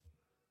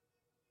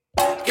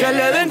Que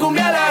le den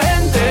cumbia a la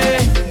gente,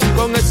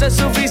 con eso es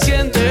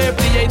suficiente.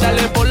 Brilla y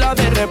dale por la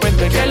de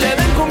repente. Que le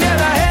den cumbia a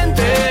la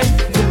gente,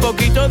 un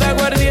poquito de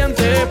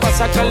aguardiente, pa'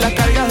 sacar las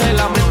cargas de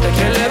la mente.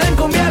 Que le den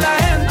cumbia a la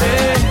gente,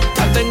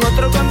 hasta en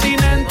otro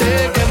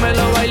continente, que me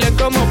lo bailen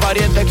como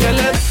pariente. Que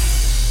le...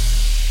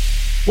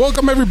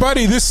 Welcome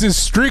everybody, this is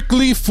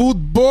Strictly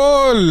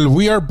Football.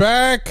 We are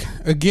back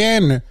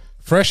again,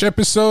 fresh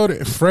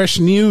episode, fresh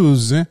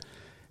news.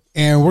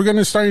 And we're going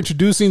to start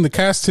introducing the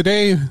cast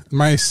today.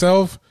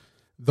 Myself,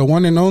 the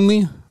one and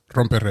only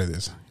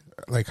Romperredes,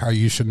 like how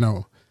you should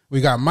know.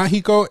 We got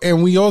Mágico,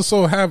 and we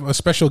also have a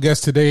special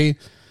guest today,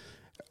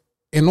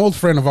 an old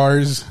friend of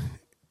ours,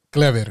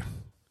 Clever.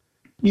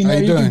 You know,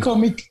 you can call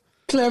me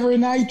Clever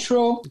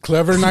Nitro.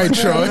 Clever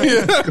Nitro.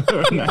 Yeah.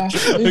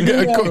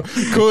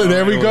 Cool.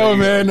 There we go,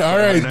 man. All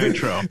right.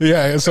 Nitro.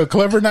 Yeah. So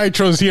Clever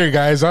Nitro's here,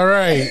 guys. All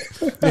right.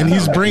 And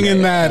he's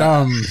bringing that,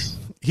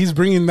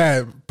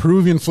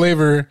 Peruvian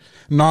flavor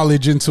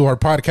knowledge into our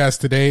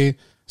podcast today.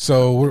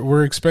 So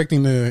we're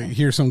expecting to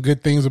hear some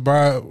good things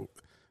about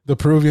the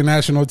Peruvian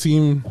national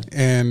team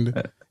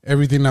and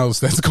everything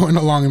else that's going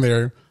along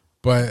there.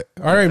 But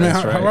all right, man.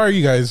 How are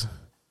you guys?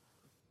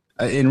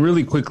 And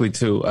really quickly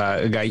too,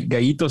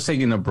 Gallito's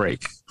taking a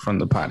break from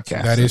the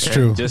podcast. That is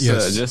true.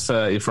 Just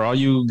for all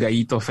you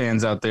Gallito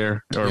fans out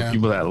there, or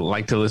people that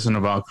like to listen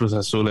about Cruz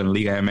Azul and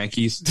Liga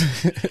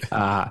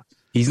MX,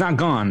 he's not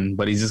gone,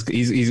 but he's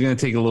going to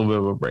take a little bit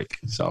of a break.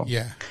 So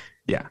yeah,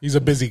 he's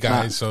a busy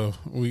guy. So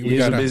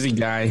he's a busy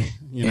guy,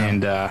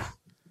 and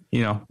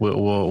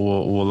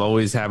we'll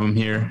always have him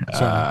here.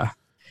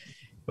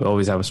 We'll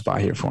always have a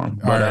spot here for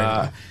him.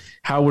 But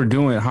how we're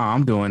doing? How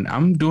I'm doing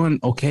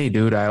okay,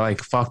 dude. I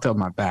fucked up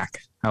my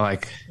back. I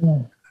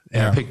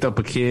picked up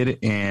a kid,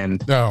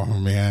 and oh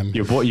man,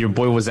 your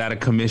boy was out of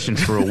commission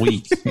for a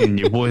week, and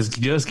your boy's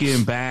just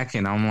getting back,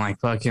 and I'm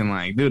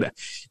dude,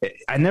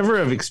 I never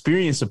have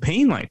experienced a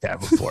pain like that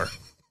before.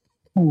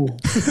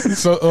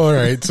 So all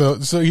right, so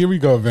here we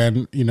go,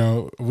 man. You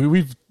know,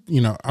 we've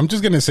I'm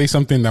just gonna say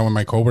something that when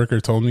my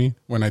coworker told me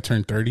when I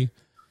turned 30.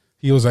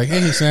 He was like,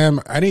 "Hey Sam,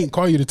 I didn't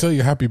call you to tell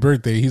you happy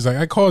birthday." He's like,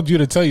 "I called you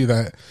to tell you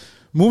that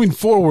moving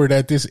forward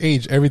at this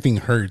age, everything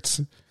hurts."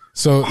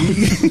 So,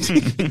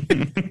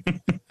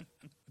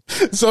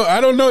 so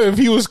I don't know if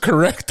he was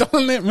correct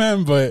on it,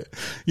 man. But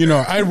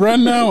I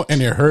run now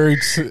and it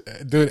hurts,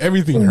 dude.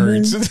 Everything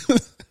hurts.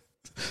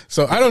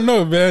 So I don't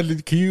know,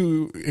 man. Can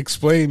you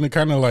explain the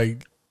kind of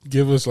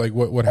give us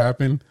what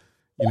happened?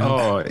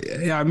 Oh,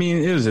 yeah. I mean,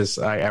 it was just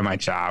at my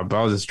job.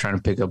 I was just trying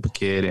to pick up a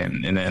kid,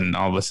 and then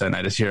all of a sudden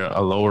I just hear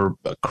a lower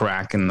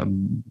crack in the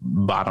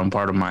bottom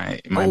part of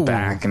my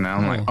back, and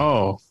I'm like,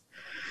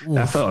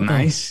 that felt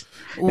nice.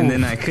 And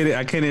then I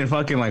couldn't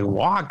fucking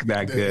walk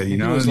that good,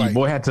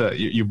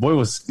 your boy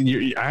was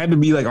I had to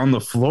be on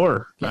the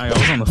floor. I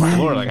was on the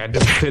floor, I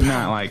just could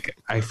not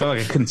I felt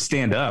like I couldn't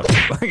stand up.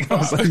 I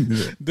was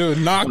dude,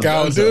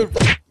 knockout, dude.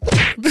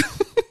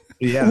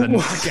 Yeah, the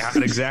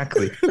knockout,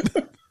 exactly.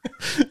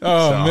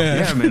 Man,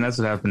 yeah, man, that's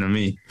what happened to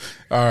me.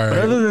 All right. But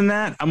other than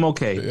that, I'm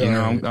okay.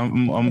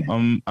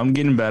 I'm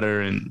getting better,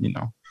 and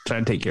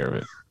trying to take care of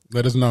it.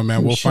 Let us know,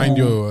 man. We'll find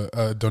you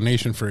a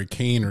donation for a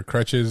cane or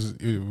crutches,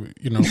 from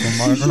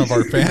one of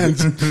our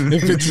fans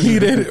if it's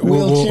needed.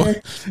 We'll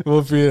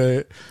feed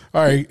it.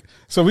 All right.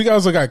 So we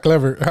also got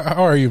Clever.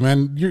 How are you,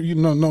 man? You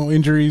no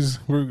injuries.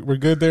 We're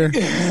good there.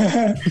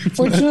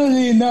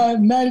 Fortunately, not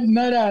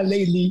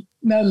lately.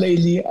 Not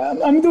lately.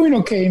 I'm doing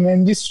okay,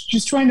 man.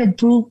 Just trying to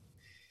improve.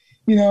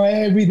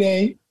 Every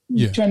day,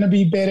 trying to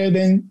be better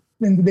than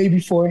the day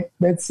before.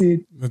 That's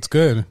it. That's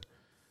good.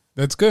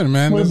 That's good,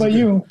 man. What about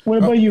you? What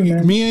about you,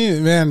 man? Me,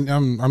 man,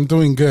 I'm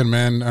doing good,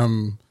 man.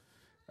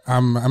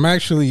 I'm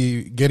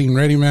actually getting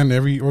ready, man.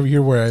 Over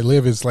here where I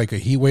live, it's like a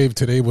heat wave.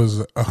 Today was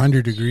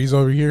 100 degrees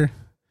over here,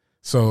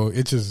 so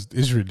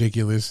it's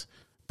ridiculous.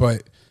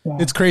 But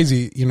it's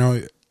crazy,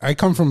 I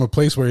come from a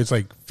place where it's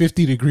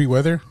 50-degree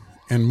weather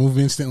and move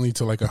instantly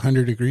to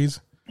 100 degrees.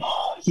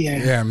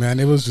 Yeah, man.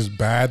 It was just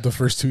bad the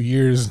first 2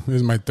 years. This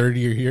is my third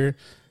year here.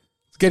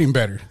 It's getting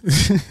better.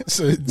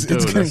 So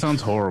that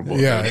sounds horrible.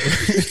 Yeah,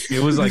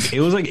 it was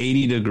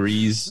 80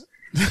 degrees.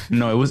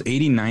 No, it was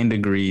 89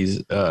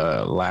 degrees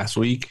last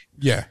week.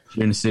 Yeah,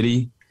 here in the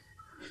city.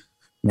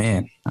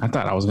 Man, I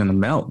thought I was gonna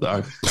melt,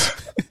 dog.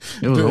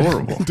 It was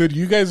horrible, dude.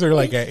 You guys are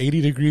at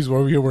 80 degrees.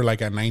 Over here, we're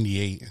at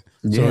 98.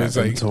 So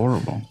it's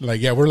horrible.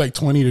 We're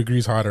 20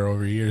 degrees hotter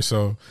over here.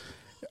 So.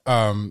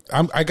 I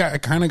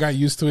kind of got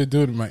used to it,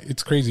 dude.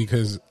 It's crazy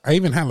because I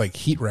even had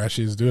heat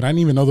rashes, dude. I didn't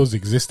even know those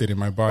existed in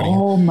my body.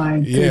 Oh my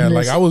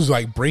goodness. Yeah, I was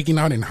breaking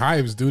out in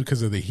hives, dude,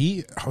 because of the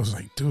heat. I was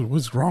like, dude,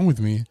 what's wrong with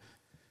me?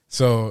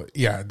 So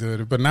yeah,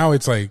 dude. But now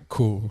it's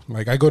cool.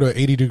 I go to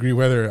 80-degree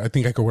weather. I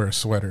think I could wear a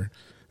sweater.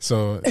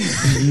 So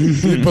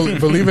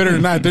believe it or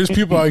not, there's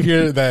people out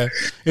here that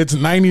it's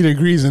 90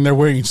 degrees and they're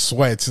wearing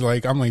sweats.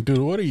 Like, I'm like, dude,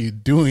 what are you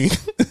doing?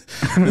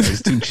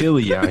 It's too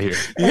chilly out here.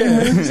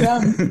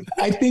 Yeah.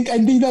 I think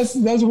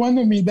that's one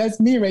of me. That's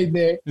me right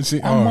there. See,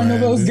 I'm one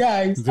of those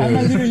guys. Dude. I'm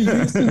literally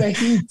used to the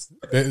heat.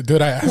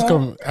 Dude, I asked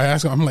him,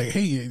 I'm like,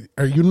 hey,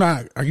 are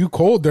you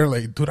cold? They're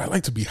like, dude, I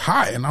like to be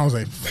hot. And I was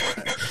like,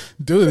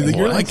 dude,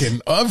 you're like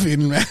an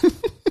oven, man.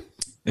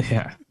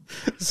 Yeah.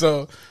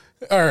 So,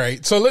 all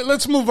right. So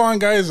let's move on,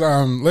 guys.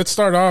 Let's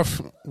start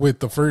off with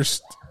the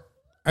first.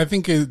 I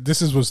think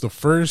was the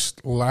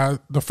first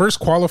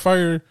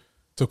qualifier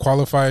to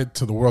qualify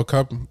to the World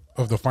Cup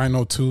of the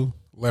final two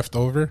left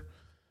over,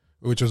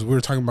 which was, we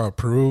were talking about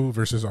Peru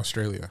versus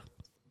Australia.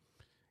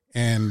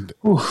 And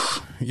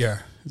yeah,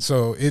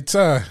 so it's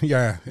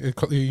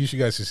you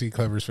guys should see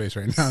Clever's face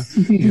right now.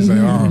 He's like,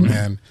 oh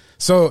man.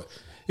 So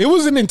it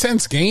was an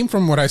intense game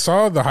from what I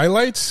saw, the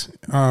highlights.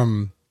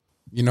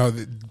 You know,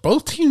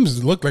 both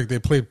teams looked like they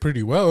played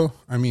pretty well.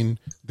 I mean,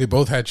 they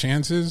both had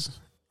chances.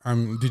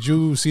 Did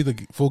you see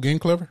the full game,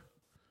 Clever?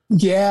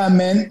 Yeah,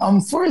 man.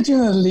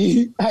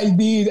 Unfortunately, I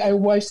did. I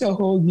watched the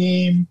whole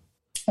game.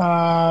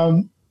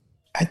 I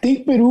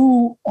think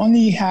Peru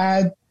only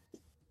had,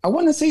 I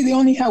want to say they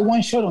only had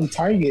one shot on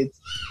target.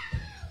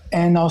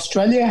 And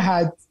Australia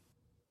had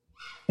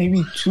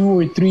maybe 2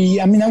 or 3.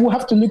 I mean, I will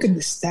have to look at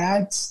the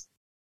stats.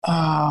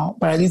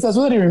 But at least that's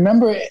what I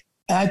remember. And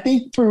I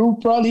think Peru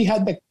probably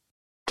had the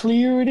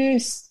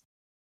clearest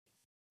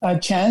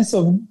chance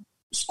of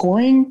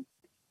scoring.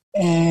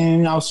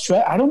 And I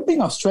don't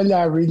think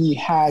Australia really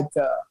had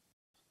a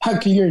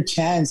clear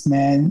chance,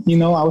 man. You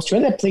know,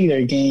 Australia played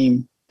their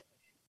game.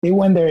 They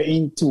went there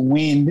in to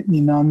win.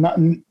 You know, not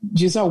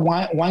just a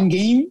one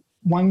game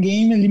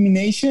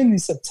elimination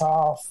is a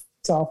tough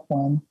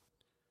one.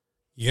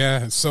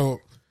 Yeah.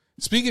 So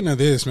speaking of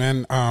this,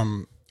 man,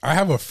 I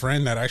have a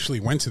friend that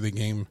actually went to the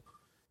game.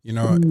 You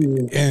know,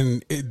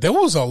 and there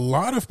was a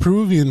lot of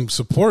Peruvian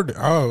support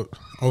out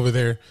over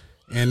there,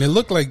 and it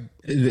looked like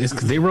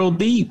they roll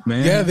deep,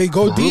 man. Yeah, they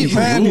go deep,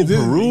 man.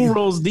 Peru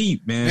rolls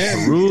deep,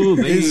 man. Peru,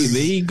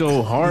 they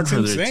go hard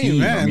for their team,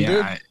 man. I mean,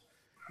 dude.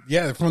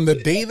 Yeah, from the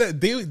day that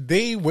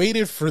they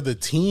waited for the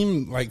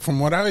team, like from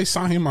what I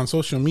saw him on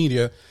social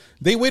media,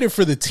 they waited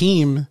for the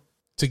team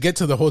to get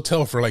to the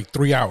hotel for like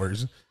 3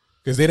 hours.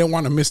 Because they didn't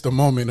want to miss the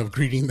moment of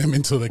greeting them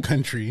into the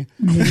country.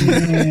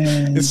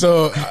 And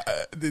so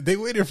they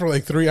waited for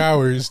like 3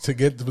 hours to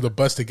get the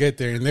bus to get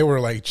there. And they were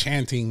like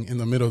chanting in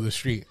the middle of the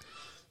street,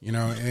 you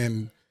know,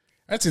 and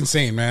that's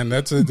insane, man.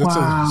 That's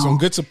some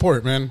good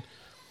support, man.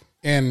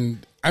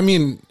 And I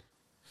mean,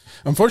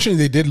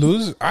 unfortunately they did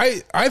lose.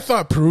 I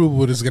thought Peru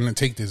was going to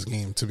take this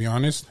game, to be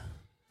honest.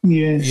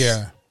 Yes.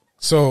 Yeah.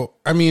 So,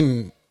 I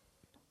mean,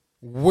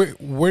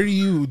 where do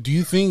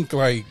you think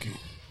like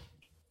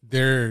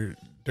they're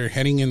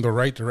heading in the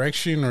right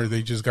direction, or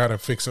they just got to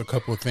fix a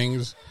couple of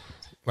things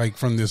like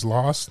from this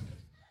loss?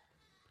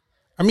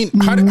 I mean,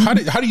 how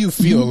do you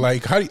feel?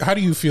 Like, how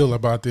do you feel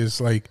about this?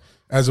 Like,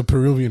 as a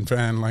Peruvian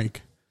fan,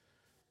 like,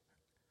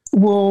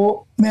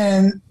 well,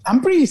 man,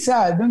 I'm pretty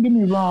sad. Don't get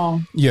me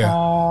wrong.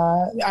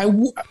 Yeah.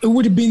 It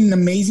would have been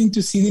amazing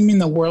to see them in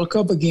the World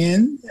Cup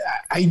again.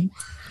 I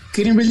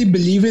couldn't really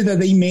believe it that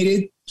they made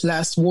it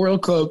last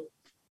World Cup.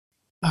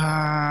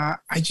 I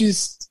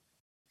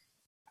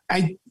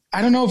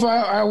don't know if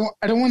I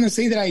don't want to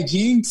say that I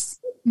jinxed,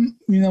 you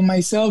know,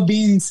 myself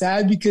being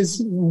sad,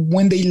 because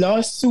when they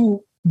lost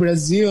to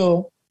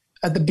Brazil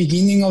at the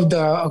beginning of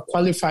the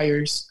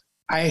qualifiers,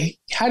 I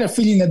had a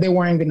feeling that they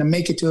weren't going to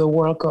make it to the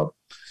World Cup.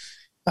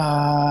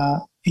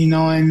 You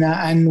know,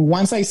 and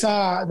once I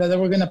saw that they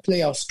were going to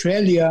play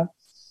Australia,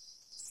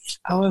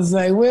 I was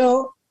like,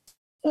 well,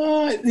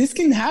 this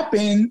can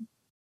happen.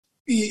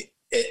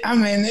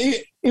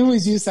 It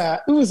was just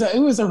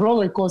a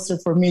roller coaster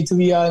for me, to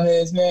be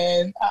honest,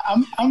 man.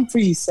 I'm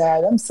pretty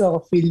sad. I'm still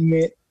feeling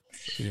it.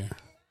 Yeah,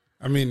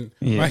 I mean,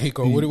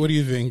 Mexico. What do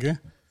you think?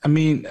 I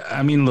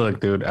mean, look,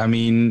 dude. I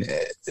mean,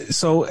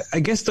 so I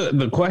guess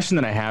the question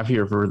that I have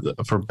here for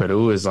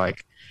Peru is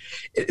like,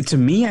 to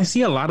me, I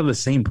see a lot of the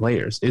same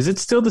players. Is it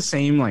still the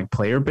same like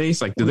player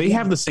base? Like, do they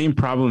have the same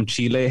problem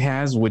Chile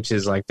has, which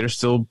is like they're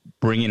still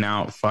bringing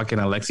out fucking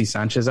Alexis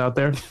Sanchez out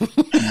there?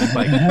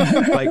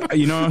 like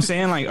you know what I'm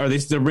saying? Like, are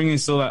they're bringing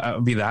still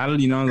Vidal?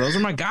 You know, those are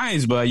my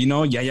guys, but you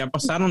know, ya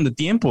pasaron de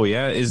tiempo.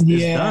 Yeah, it's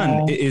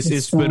done.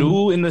 Is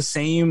Peru in the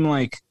same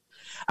like?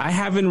 I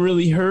haven't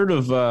really heard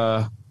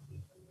of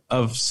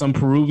some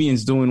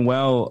Peruvians doing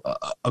well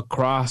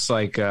across,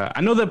 like,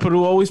 I know that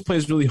Peru always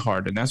plays really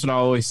hard, and that's what I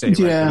always say.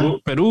 Yeah.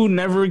 Right? Peru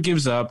never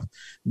gives up,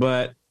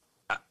 but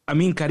I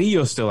mean,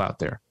 Carrillo's still out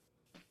there.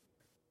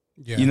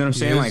 Yeah, you know what I'm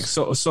saying? Like,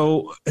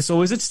 so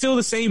is it still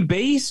the same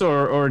base,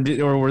 or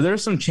were there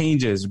some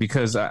changes?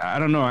 Because I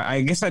don't know.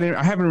 I guess I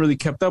haven't really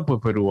kept up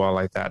with Peru all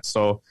like that.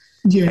 So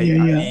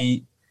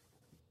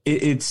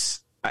it's.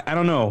 I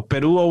don't know.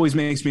 Peru always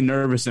makes me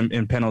nervous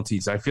in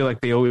penalties. I feel like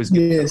they always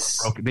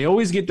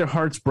get their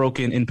hearts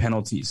broken in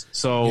penalties.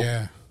 So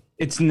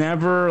it's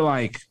never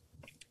like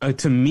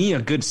to me,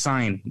 a good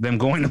sign, them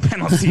going to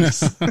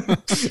penalties.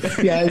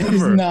 Yeah,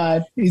 it's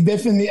not. It's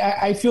definitely,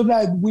 I feel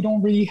that we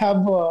don't really have,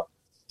 I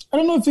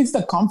don't know if it's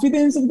the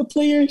confidence of the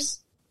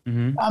players.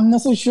 Mm-hmm. I'm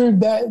not so sure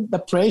that the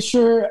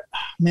pressure,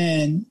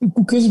 man,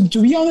 because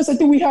to be honest, I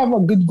think we have a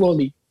good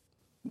goalie.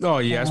 Oh,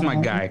 yeah, that's my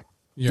guy.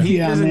 Yeah. He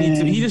doesn't need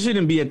to, he just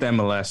shouldn't be at the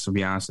MLS, to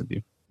be honest with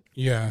you.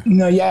 Yeah.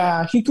 No,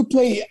 yeah, he could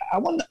play. I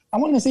want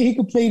to say he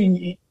could play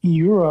in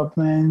Europe,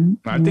 man.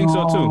 I think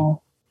so too.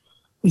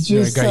 It's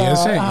just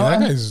that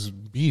guy's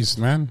beast,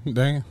 man.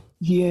 Dang.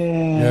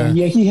 Yeah.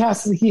 He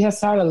has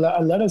had a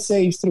lot of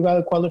saves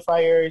throughout the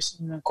qualifiers,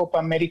 Copa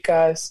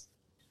Americas.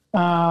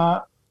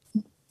 But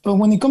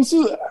when it comes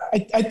to,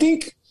 I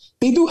think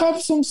they do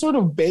have some sort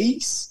of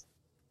base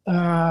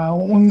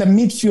on the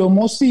midfield,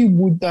 mostly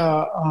with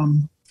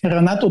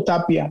Renato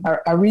Tapia.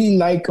 I really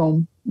like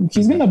him.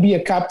 He's gonna be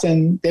a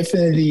captain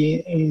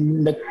definitely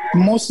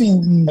mostly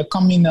in the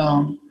coming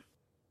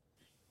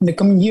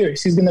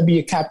years. He's gonna be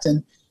a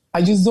captain.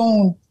 I just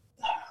don't.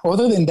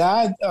 Other than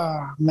that,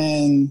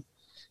 man,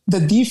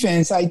 the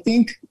defense. I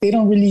think they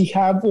don't really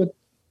have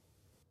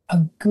a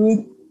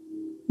good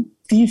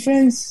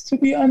defense, to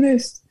be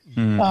honest.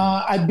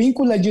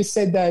 Advíncula just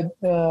said that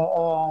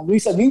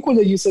Luis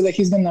Advíncula just said that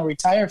he's gonna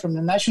retire from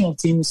the national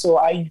team. So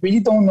I really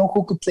don't know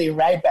who could play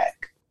right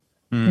back.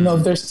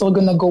 If they're still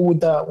gonna go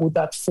with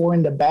that 4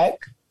 in the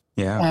back.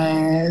 Yeah.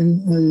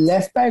 And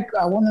left back,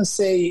 I want to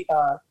say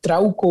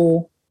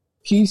Trauco.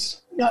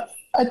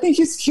 I think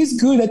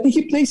he's good. I think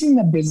he plays in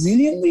the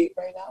Brazilian league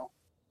right now.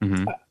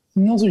 Mm-hmm.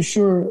 I'm not so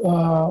sure.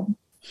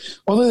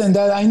 Other than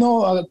that, I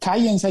know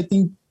Cayens, I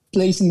think,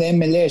 plays in the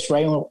MLS,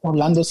 right?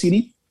 Orlando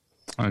City.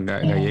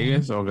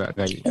 Gallegas or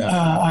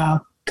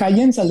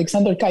Cayens,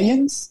 Alexander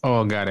Cayens.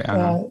 Oh, got it.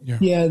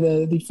 Yeah,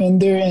 the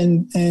defender.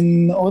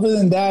 And other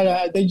than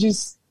that,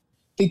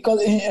 they call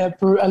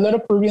a lot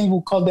of Peruvians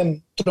will call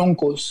them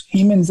troncos.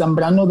 Him and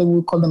Zambrano, they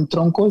will call them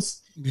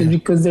troncos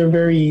because they're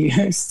very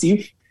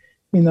stiff.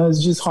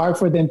 It's just hard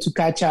for them to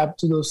catch up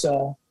to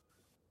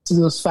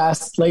those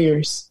fast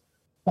players.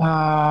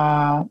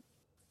 And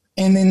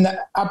then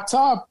up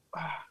top,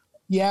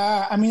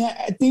 I mean,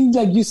 I think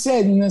like you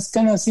said, it's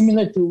kind of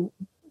similar to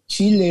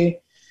Chile.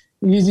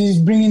 You're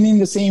just bringing in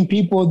the same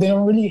people. They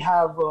don't really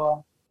have.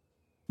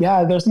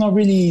 There's not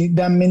really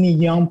that many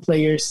young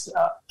players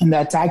in the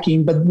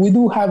attacking, but we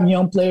do have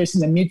young players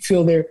in the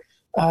midfielder,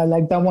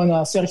 like that one,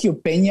 Sergio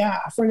Peña.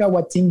 I forgot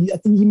what team. I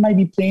think he might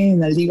be playing in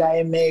the Liga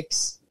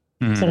MX,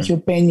 Sergio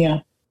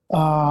Peña.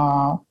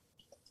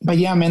 But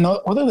yeah, man,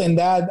 other than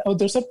that,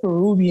 there's a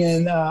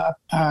Peruvian,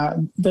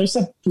 there's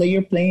a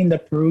player playing in the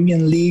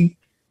Peruvian league.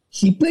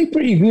 He played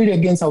pretty good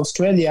against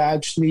Australia,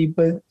 actually,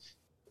 but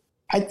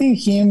I think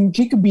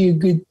he could be a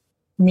good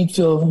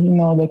midfield,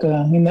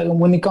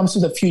 when it comes to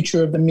the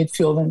future of the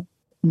midfield and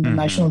the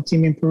national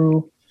team in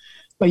Peru.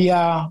 But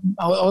yeah,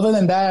 other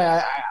than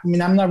that, I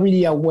mean, I'm not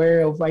really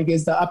aware of, I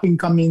guess, the up and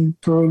coming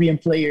Peruvian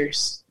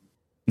players.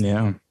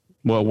 Yeah.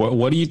 Well,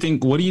 what do you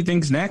think? What do you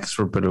think's next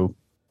for Peru?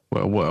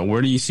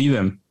 Where do you see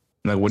them?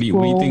 Like, what do you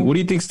think? What do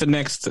you think's the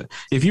next?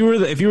 If you were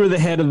the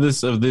head of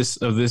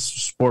this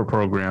sport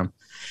program,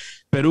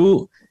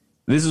 Peru.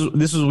 This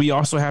is we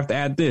also have to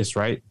add this,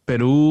 right?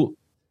 Peru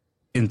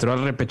entró al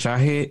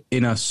repechaje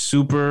in a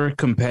super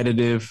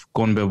competitive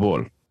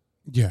CONMEBOL.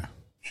 Yeah.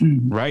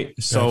 Right?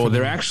 So definitely.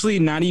 They're actually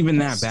not even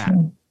that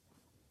bad.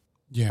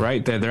 Yeah.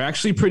 Right? They're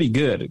actually pretty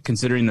good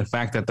considering the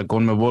fact that the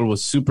CONMEBOL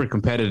was super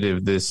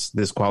competitive this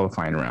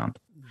qualifying round.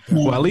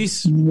 Yeah. Well, at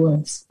least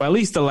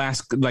the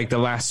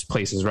last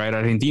places, right?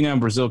 Argentina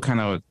and Brazil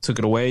kind of took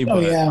it away,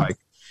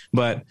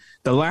 but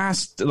the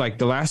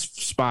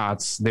last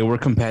spots, they were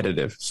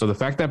competitive. So the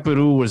fact that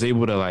Peru was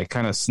able to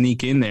kind of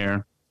sneak in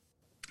there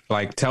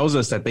tells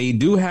us that they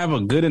do have a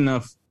good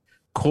enough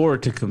core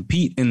to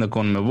compete in the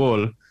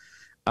CONMEBOL.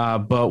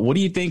 But what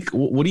do you think?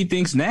 What do you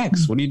think's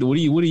next? What do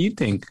you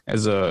think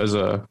as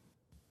a?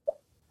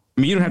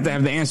 I mean, you don't have to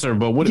have the answer,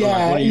 but what do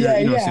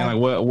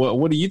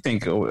you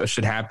think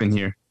should happen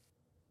here?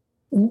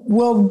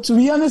 Well, to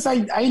be honest,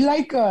 I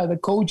like the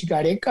coach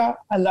Gareca.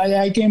 I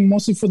like him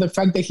mostly for the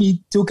fact that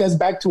he took us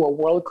back to a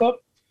World Cup.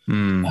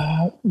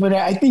 But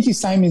I think his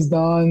time is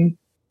done.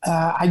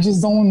 I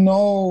just don't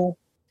know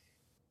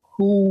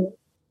who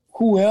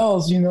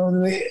else.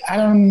 I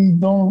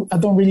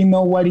don't really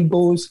know what he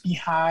goes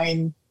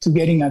behind to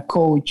getting a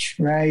coach,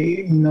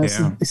 right?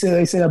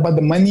 They said about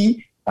the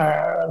money.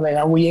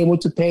 Are we able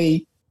to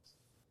pay?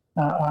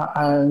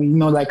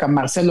 Like a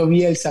Marcelo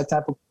Bielsa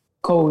type of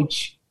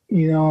coach.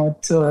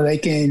 So they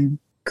can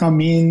come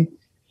in.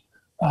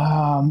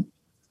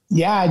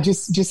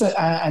 Just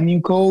a new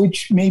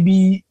coach,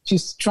 maybe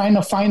just trying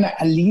to find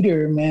a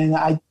leader, man.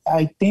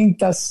 I think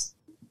that's,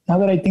 now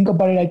that I think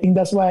about it, I think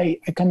that's why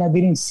I kind of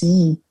didn't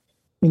see,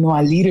 a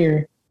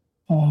leader.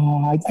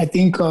 I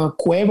think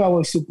Cueva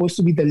was supposed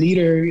to be the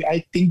leader.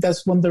 I think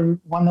that's one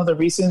of the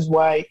reasons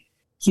why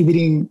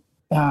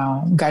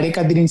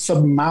Gareca didn't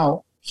sub him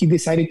out. He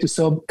decided to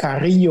sub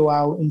Carrillo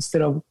out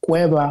instead of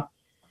Cueva.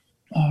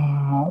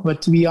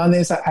 But to be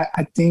honest,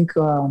 I think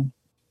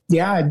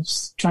yeah,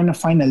 just trying to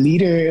find a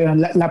leader.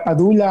 La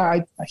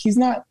Padula, he's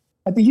not.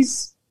 I think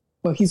he's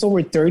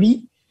over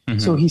 30,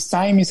 so his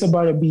time is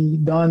about to be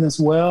done as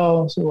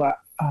well. So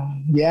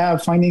yeah,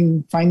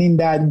 finding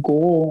that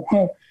goal.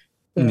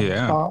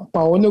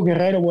 Paolo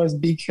Guerrero was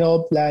big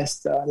help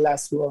last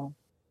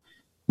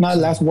not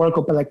last World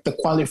Cup, but like the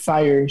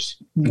qualifiers,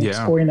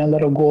 scoring a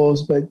lot of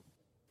goals. But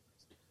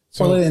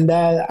other than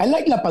that, I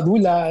like La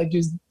Padula.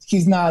 Just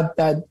he's not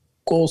that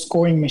goal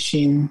scoring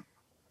machine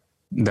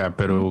that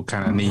Peru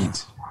kind of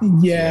needs.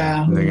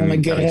 Yeah,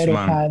 like Guerrero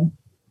had.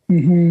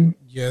 Mm-hmm.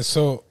 Yeah,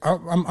 so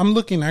I'm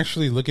looking at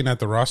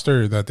the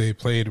roster that they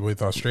played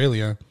with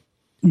Australia.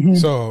 Mm-hmm.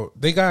 So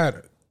they got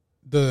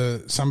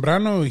the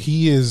Zambrano.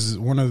 He is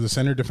one of the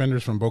center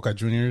defenders from Boca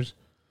Juniors.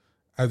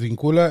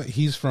 Advincula,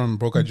 he's from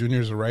Boca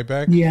Juniors, a right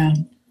back. Yeah.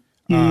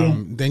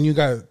 Then you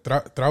got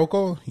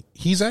Trauco.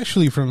 He's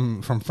actually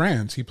from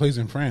France. He plays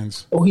in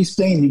France. Oh, he's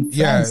playing in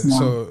France now.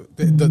 So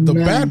the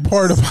bad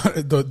part about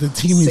it, the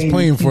team he's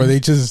playing for, they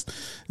just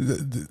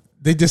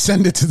they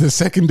descended to the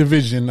second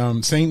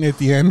division, Saint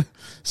Etienne.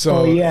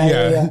 So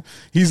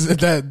he's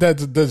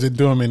that doesn't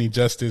do him any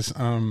justice.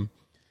 And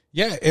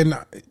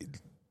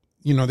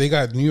they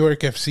got New York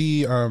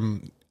FC,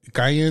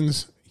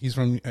 Cayens. He's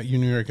from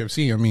New York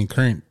FC. I mean,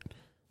 current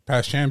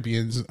past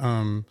champions.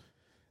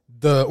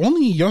 The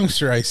only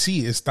youngster I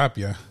see is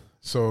Tapia.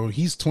 So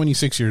he's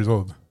 26 years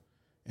old.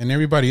 And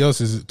everybody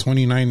else is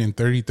 29 and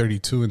 30,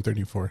 32 and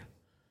 34.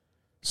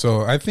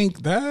 So I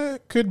think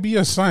that could be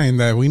a sign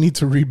that we need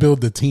to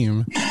rebuild the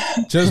team.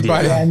 Just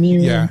by at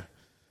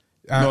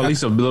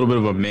least a little bit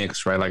of a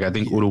mix, right? Like I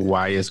think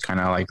Uruguay is kind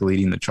of like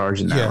leading the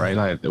charge in that, right?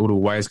 Like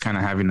Uruguay is kind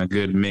of having a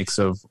good mix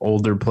of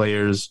older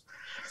players,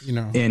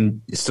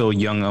 and still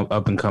young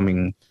up and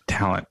coming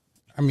talent.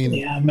 I mean,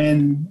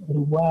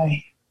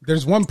 Uruguay.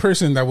 There's one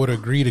person that would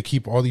agree to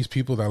keep all these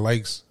people that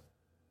likes,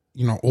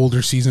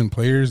 older seasond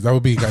players. That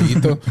would be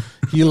Gallito.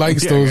 He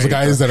likes those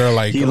guys that are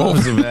like, he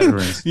loves the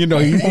veterans.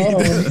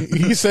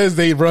 He says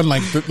they run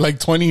like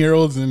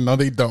 20-year-olds, and no,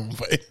 they don't.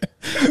 But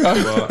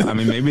well, I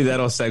mean, maybe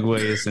that'll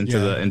segue us into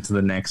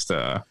the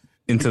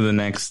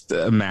next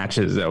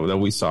matches that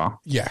we saw.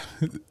 Yeah.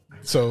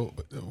 So,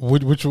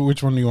 which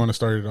one do you want to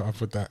start it off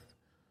with that?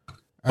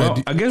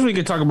 Well, I guess we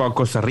could talk about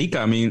Costa Rica.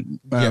 I mean,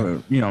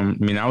 I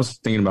was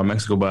thinking about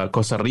Mexico, but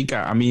Costa Rica,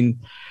 I mean,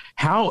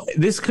 how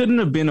this couldn't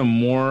have been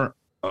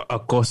a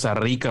Costa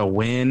Rica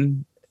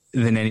win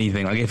than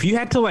anything. Like if you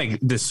had to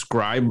like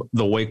describe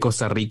the way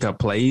Costa Rica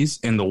plays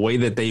and the way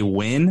that they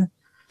win,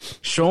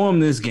 show them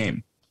this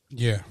game.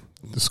 Yeah.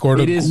 Scored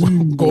a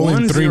goal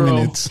in 3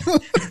 minutes.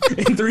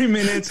 In 3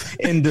 minutes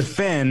and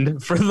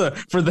defend for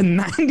the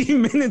 90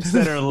 minutes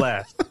that are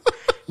left.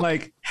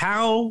 Like,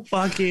 how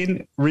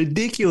fucking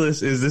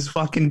ridiculous is this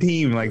fucking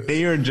team? Like,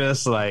 they are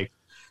just like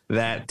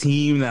that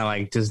team that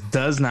like just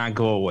does not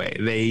go away.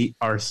 They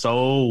are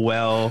so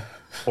well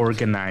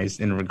organized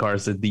in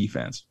regards to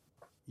defense.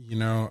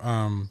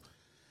 The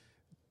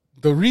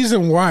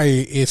reason why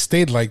it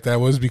stayed like that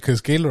was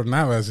because Keylor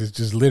Navas is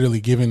just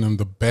literally giving them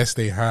the best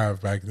they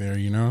have back there,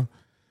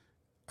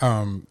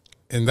 and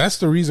that's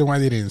the reason why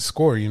they didn't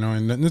score,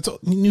 and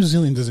New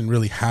Zealand doesn't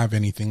really have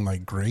anything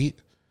like great.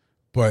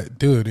 But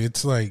dude,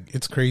 it's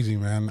crazy,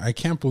 man. I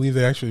can't believe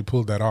they actually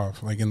pulled that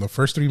off. Like in the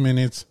first 3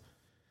 minutes,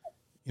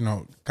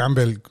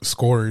 Campbell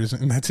scores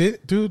and that's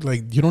it, dude.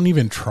 Like you don't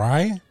even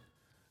try.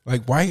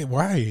 Like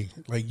why?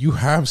 Like you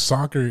have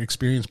soccer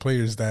experienced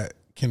players that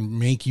can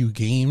make you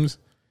games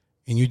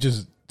and you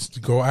just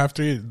go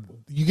after it.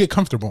 You get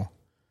comfortable.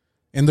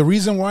 And the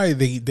reason why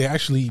they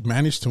actually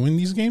managed to win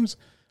these games,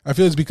 I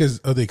feel, is because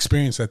of the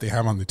experience that they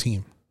have on the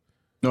team.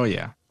 Oh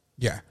yeah.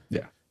 Yeah.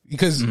 Yeah.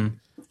 Because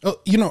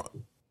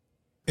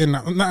and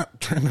I'm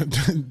not trying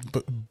to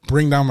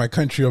bring down my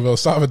country of El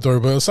Salvador,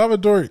 but El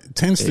Salvador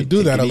tends to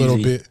do that a little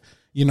bit.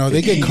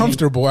 They get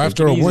comfortable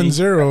after a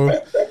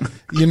 1-0,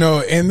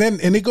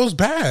 and it goes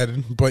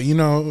bad. But, we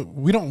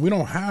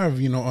don't have,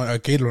 a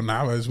Keylor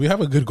Navas. We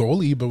have a good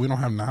goalie, but we don't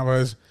have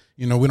Navas.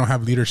 We don't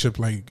have leadership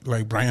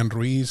like Brian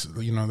Ruiz,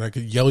 that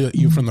could yell at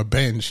you from the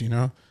bench,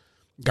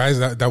 guys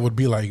that would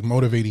be like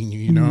motivating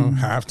you,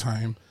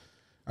 halftime.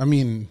 I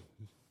mean,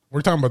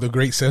 we're talking about the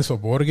great Celso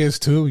Borges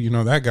too.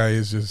 That guy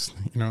is just,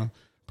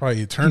 probably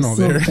eternal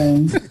there.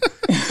 Did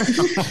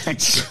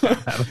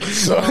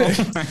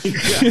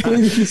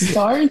he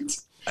start?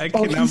 I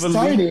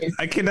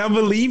cannot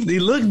believe.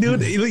 Look,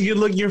 dude.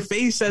 Your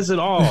face says it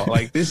all.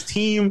 Like this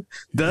team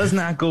does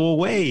not go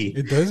away.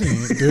 It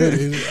doesn't,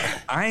 dude.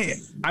 I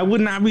would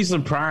not be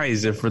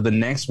surprised if for the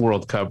next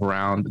World Cup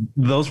round,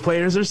 those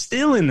players are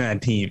still in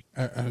that team.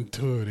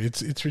 Dude,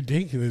 it's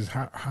ridiculous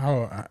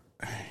how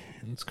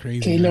it's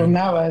crazy. Keylor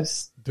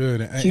Navas,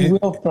 dude. He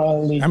will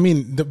probably. I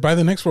mean, by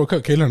the next World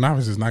Cup, Keylor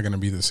Navas is not going to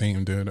be the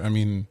same, dude. I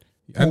mean,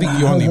 I think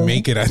you only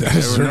make it at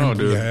a certain.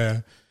 Dude.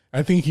 Yeah,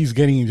 I think he's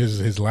getting just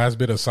his last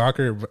bit of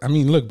soccer. I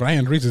mean, look,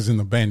 Brian Ruiz is in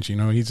the bench.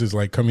 He's just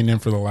like coming in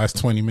for the last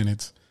 20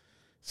 minutes.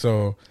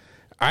 So,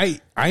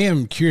 I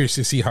am curious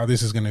to see how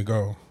this is going to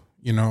go.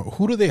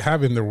 Who do they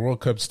have in their World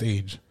Cup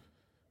stage?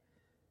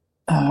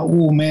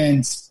 Oh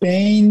man,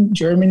 Spain,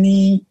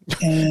 Germany,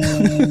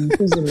 and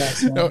who's the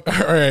last one? All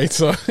right,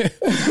 so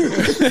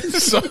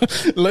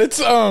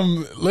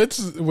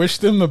let's wish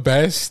them the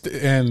best.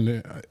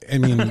 And I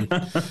mean,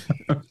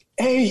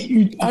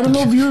 hey, I don't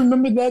know if you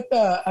remember that.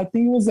 I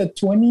think it was the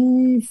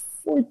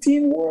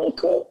 2014 World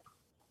Cup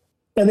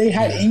that they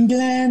had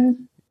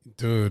England.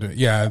 Dude,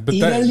 yeah, but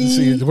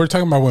Italy, we're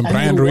talking about when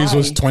Brian Ruiz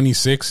was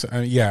 26.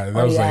 He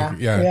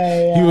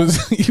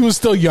was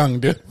still young,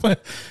 dude.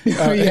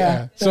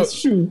 That's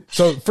true.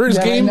 So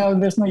first game, right now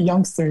there's no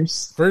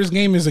youngsters. First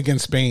game is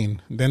against Spain,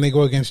 then they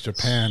go against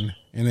Japan,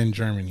 and then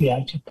Germany.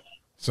 Yeah, Japan.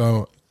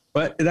 So,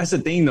 but that's the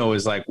thing, though,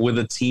 is like with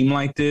a team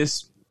like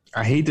this,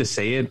 I hate to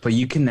say it, but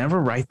you can never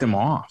write them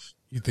off.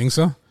 You think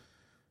so?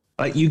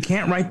 Like you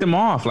can't write them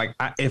off. Like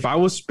if I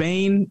was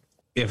Spain.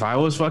 If I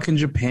was fucking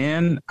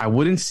Japan, I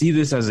wouldn't see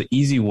this as an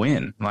easy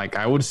win. Like,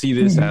 I would see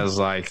this as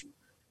like,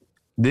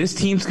 this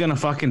team's gonna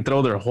fucking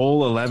throw their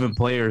whole 11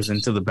 players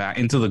into the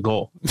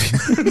goal,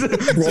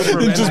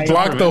 just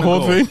block the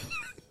whole thing.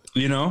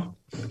 You know,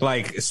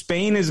 like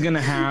Spain is gonna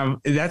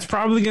have. That's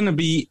probably gonna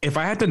be. If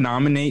I had to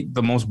nominate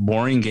the most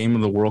boring game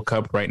of the World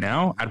Cup right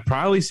now, I'd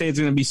probably say it's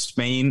gonna be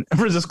Spain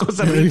versus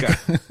Costa Rica.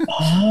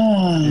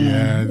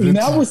 Yeah, and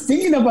I was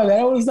thinking about that.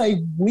 I was like,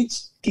 which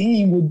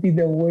game would be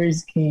the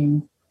worst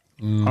game?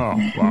 Oh,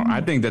 well, I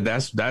think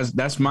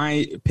that's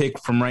my pick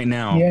from right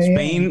now. Yeah,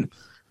 Spain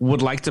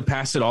would like to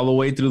pass it all the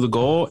way through the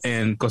goal,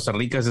 and Costa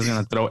Rica is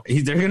going to throw.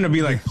 They're going to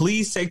be like,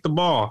 please take the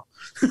ball.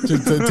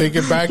 to take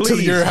it back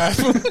to your half.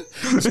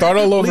 Start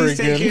all over please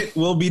again. Take it.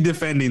 We'll be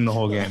defending the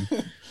whole game.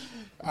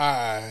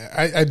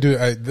 I do.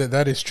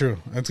 That is true.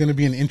 That's going to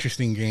be an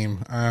interesting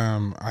game.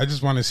 I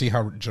just want to see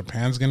how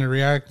Japan's going to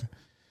react.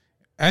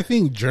 I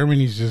think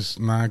Germany's just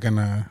not going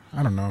to.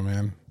 I don't know,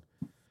 man.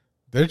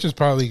 They're just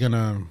probably going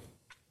to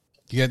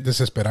get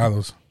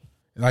desesperados,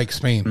 like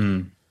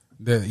Spain.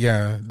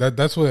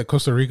 That's what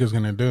Costa Rica is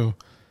gonna do.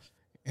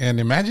 And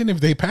imagine if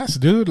they pass,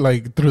 dude,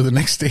 like through the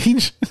next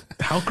stage.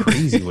 How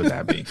crazy would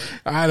that be?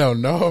 I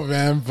don't know,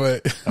 man,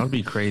 but that would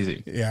be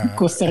crazy. Yeah,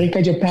 Costa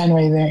Rica, Japan,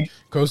 right there.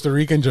 Costa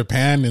Rica and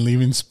Japan, and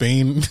leaving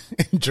Spain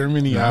and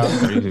Germany out.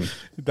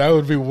 That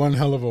would be one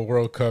hell of a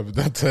World Cup.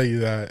 I'll tell you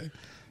that.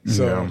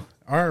 So. Yeah.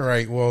 All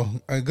right.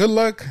 Well, good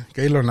luck,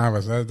 Keylor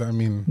Navas.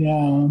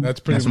 That's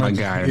pretty much my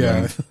guy. Yeah,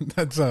 man.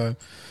 that's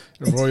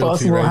it's royalty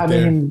possible right having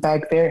there. him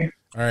back there.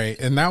 All right,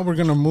 and now we're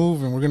gonna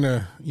move, and we're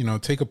gonna,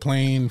 take a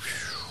plane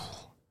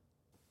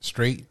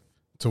straight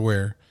to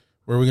where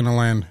are we gonna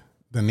land?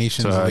 The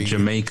Nations League.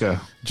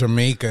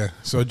 Jamaica.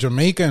 So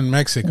Jamaica and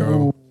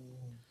Mexico. Ooh.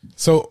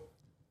 So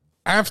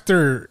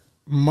after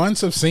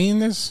months of saying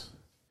this,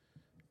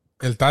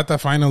 El Tata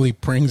finally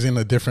brings in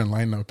a different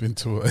lineup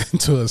into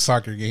a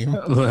soccer game.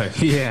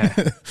 Look, yeah,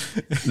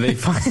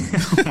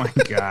 oh my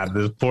God,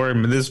 this poor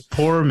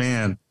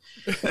man.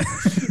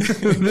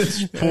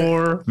 This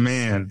poor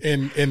man.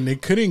 And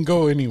it couldn't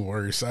go any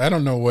worse. I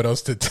don't know what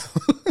else to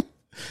tell.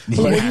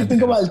 So what do you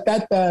think about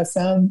Tata,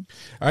 Sam?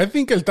 I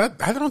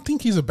don't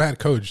think he's a bad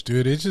coach,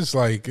 dude. It's just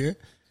like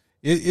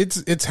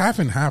it's half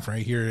and half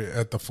right here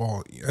at the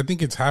fault. I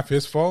think it's half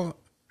his fault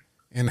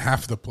and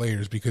half the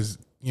players, because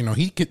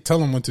he could tell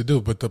them what to do,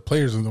 but the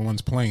players are the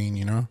ones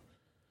playing.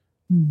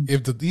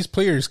 If these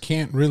players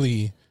can't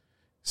really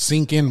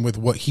sink in with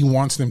what he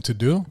wants them to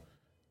do,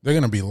 they're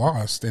going to be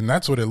lost. And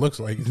that's what it looks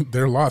like.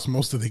 They're lost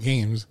most of the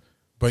games.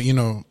 But,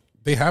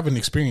 they have an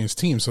experienced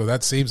team, so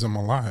that saves them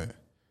a lot.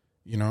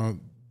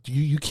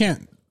 You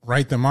can't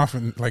write them off.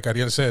 And like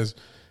Ariel says,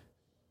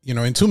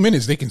 in 2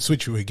 minutes, they can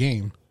switch you a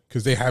game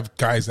because they have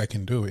guys that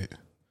can do it.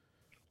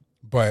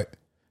 But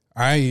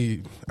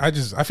I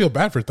feel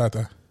bad for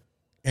Tata.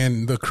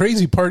 And the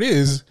crazy part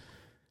is,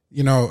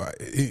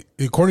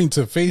 according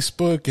to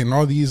Facebook and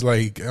all these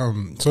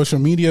social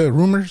media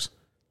rumors,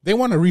 they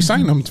want to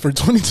re-sign him for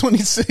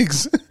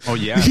 2026. Oh,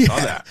 yeah, I saw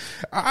that.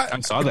 I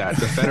saw that.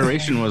 The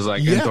Federation was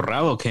like,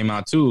 Entorrado came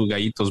out too,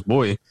 Gallito's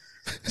boy,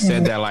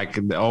 said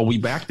that we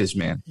back this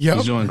man. Yep.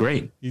 He's doing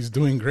great. He's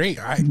doing great.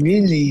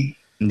 Really?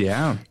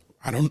 Yeah.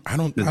 I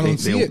don't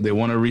see it. They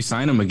want to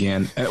re-sign him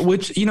again,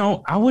 which,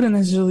 I wouldn't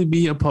necessarily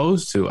be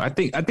opposed to. I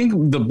think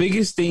the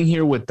biggest thing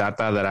here with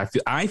Tata that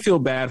I feel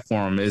bad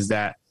for him is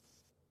that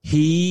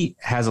he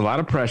has a lot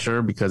of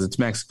pressure because it's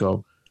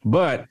Mexico,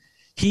 but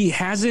he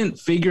hasn't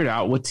figured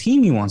out what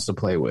team he wants to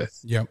play with.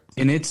 Yep.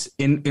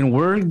 And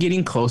we're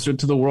getting closer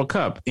to the World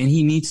Cup, and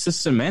he needs to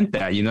cement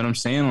that. You know what I'm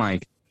saying?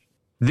 Like,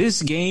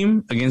 this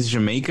game against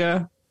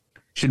Jamaica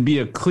should be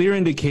a clear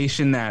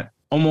indication that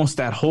almost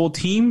that whole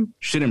team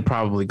shouldn't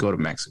probably go to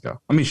Mexico.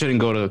 Shouldn't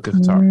go to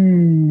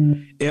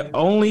Qatar. It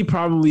only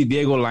probably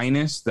Diego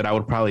Lainez that I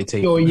would probably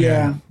take. Oh,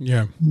 yeah.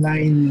 Yeah.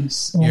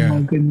 Lainez. Oh,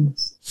 my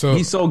goodness. So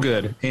he's so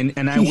good.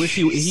 And I wish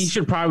he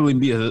should probably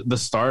be the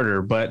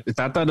starter, but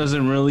Tata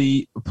doesn't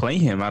really play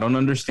him. I don't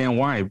understand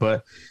why,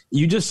 but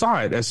you just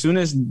saw it. As soon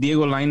as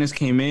Diego Lainez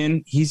came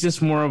in, he's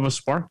just more of a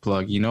spark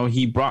plug.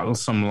 He brought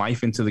some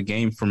life into the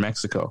game for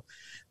Mexico.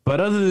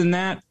 But other than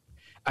that,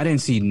 I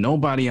didn't see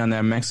nobody on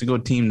that Mexico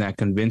team that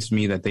convinced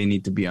me that they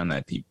need to be on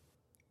that team.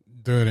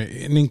 Dude,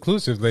 and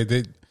inclusive,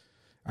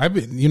 I've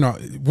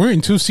been, we're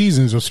in 2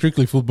 seasons of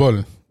Strictly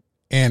Football,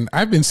 and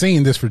I've been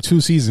saying this for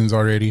 2 seasons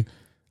already.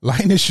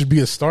 Linus should be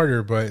a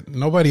starter, but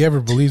nobody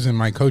ever believes in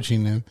my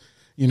coaching. And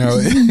maybe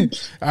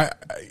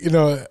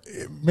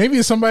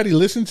if somebody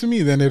listens to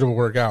me, then it'll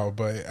work out.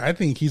 But I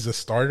think he's a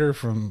starter.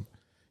 From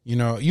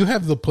you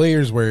have the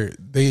players where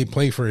they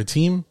play for a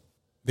team,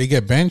 they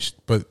get benched,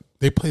 but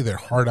they play their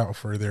heart out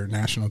for their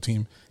national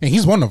team, and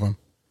he's one of them.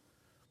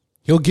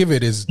 He'll give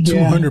it his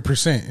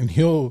 200%, and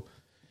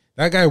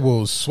that guy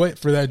will sweat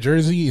for that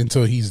jersey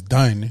until he's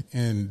done.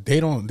 And they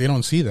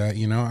don't see that.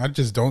 I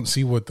just don't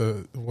see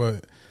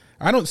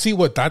I don't see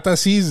what Tata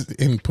sees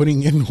in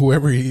putting in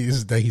whoever he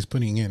is that he's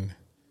putting in,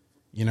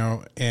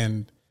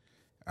 and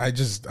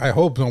I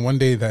hope on one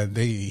day that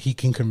he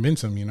can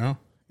convince him,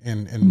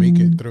 and make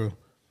it through.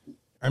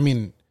 I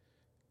mean,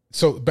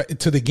 but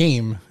to the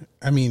game,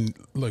 I mean,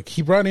 look,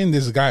 he brought in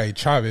this guy,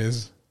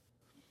 Chavez,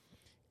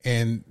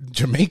 and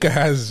Jamaica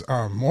has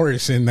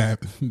Morrison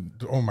that,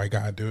 oh my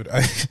God, dude.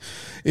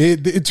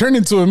 It turned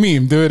into a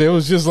meme, dude. It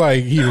was just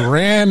like he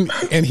ran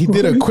and he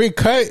did a quick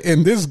cut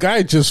and this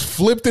guy just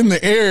flipped in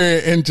the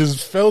air and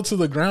just fell to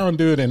the ground,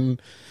 dude.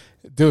 And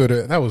dude,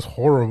 that was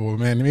horrible,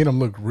 man. It made him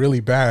look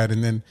really bad.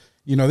 And then,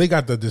 they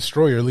got the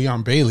destroyer,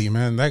 Leon Bailey,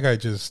 man. That guy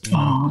just,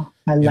 I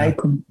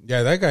like him.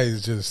 Yeah, that guy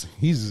is just,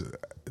 he's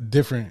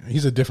different.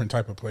 He's a different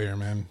type of player,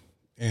 man.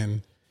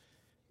 And,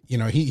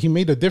 he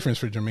made a difference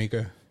for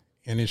Jamaica.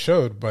 And it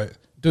showed, but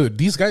dude,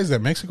 these guys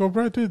that Mexico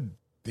brought, dude,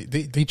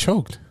 they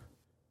choked.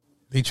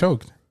 They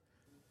choked.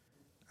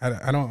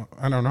 I don't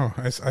know.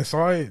 I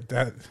saw it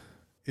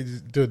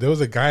dude, there was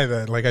a guy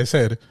that, like I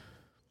said,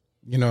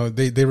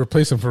 they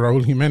replaced him for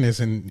Raul Jimenez,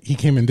 and he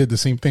came and did the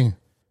same thing.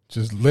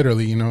 Just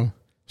literally,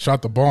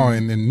 shot the ball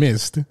and then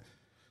missed.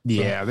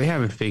 Yeah, they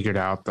haven't figured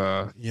out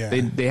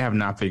they have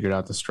not figured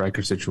out the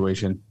striker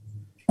situation.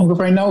 Okay,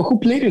 right now, who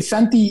played it?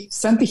 Santi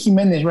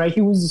Jimenez, right?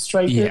 He was the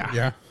striker.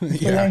 Yeah. For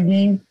that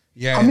game.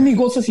 Yeah. How many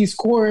goals has he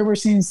scored ever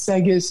since, I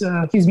guess,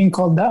 he's been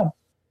called up?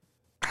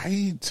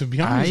 To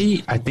be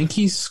honest, I think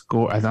he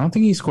scored. I don't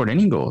think he scored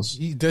any goals.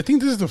 I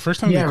think this is the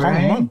first time they call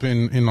him up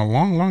in a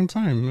long, long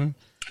time.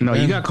 No,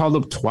 he got called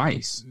up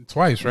twice.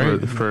 Twice, right?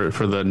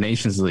 For the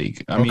Nations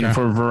League. I mean,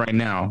 for right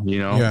now,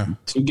 Yeah.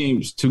 Two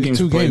games. I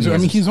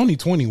mean, he's only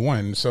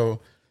 21,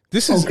 so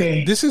this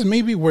is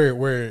maybe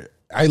where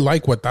I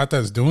like what Tata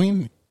is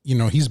doing.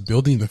 He's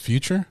building the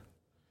future.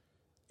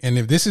 And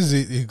if this is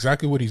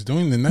exactly what he's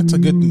doing, then that's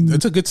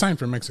a good sign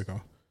for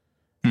Mexico.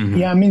 Mm-hmm.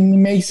 Yeah, I mean, it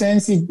makes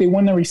sense if they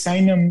want to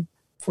resign him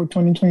for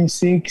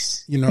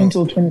 2026,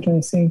 until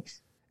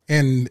 2026.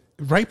 And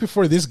right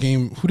before this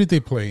game, who did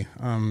they play?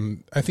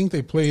 I think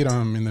they played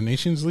in the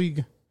Nations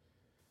League.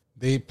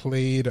 They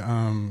played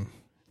let me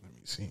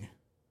see,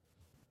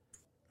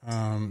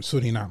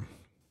 Suriname.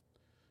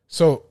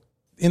 So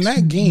in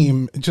that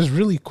game, just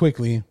really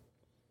quickly,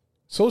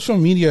 social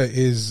media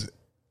is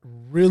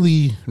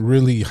really,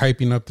 really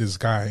hyping up this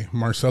guy,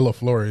 Marcelo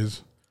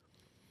Flores.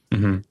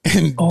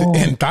 Mm-hmm.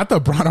 And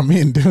Tata brought him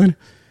in, dude,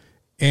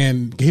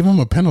 and gave him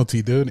a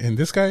penalty, dude. And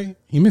this guy,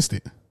 he missed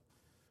it.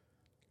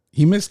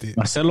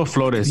 Marcelo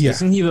Flores,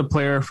 isn't he the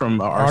player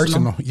from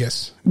Arsenal?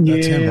 Yes.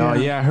 That's him. Oh,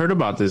 yeah, I heard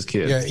about this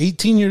kid. Yeah,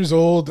 18 years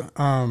old.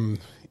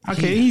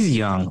 Okay, he's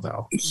young,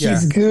 though.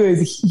 He's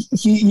good.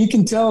 You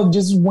can tell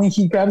just when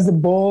he grabs the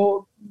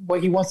ball,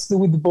 what he wants to do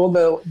with the ball,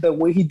 the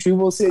way he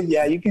dribbles it.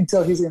 Yeah, you can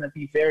tell he's going to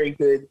be very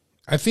good.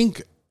 I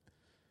think,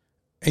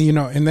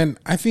 and then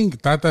I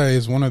think Tata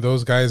is one of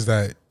those guys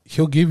that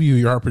he'll give you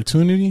your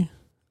opportunity,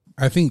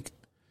 I think,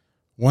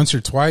 once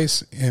or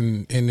twice.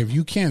 And if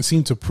you can't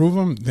seem to prove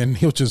him, then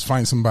he'll just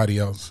find somebody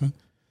else,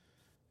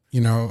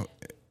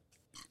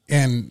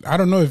 And I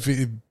don't know if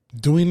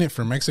doing it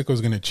for Mexico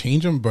is going to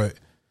change him, but,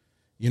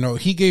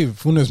 he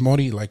gave Funes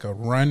Mori like a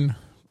run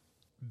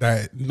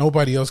that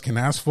nobody else can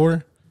ask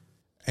for.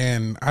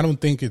 And I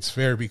don't think it's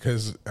fair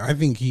because I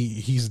think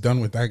he's done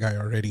with that guy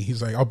already.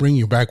 He's like, I'll bring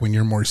you back when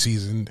you're more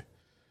seasoned,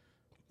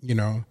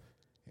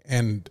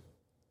 and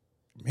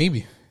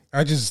maybe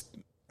I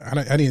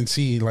didn't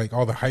see like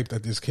all the hype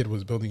that this kid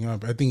was building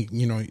up. I think,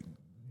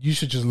 you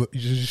should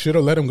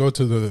have let him go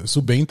to the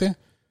Sub-20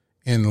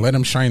 and let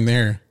him shine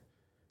there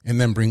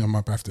and then bring him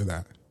up after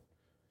that,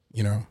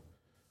 Yeah.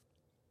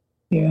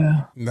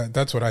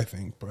 That's what I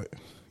think. But,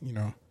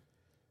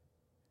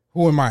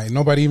 who am I?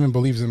 Nobody even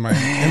believes in my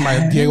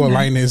Diego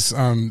Lainez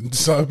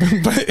sub.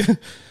 But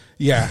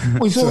yeah.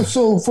 Wait,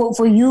 so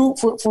for you,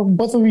 for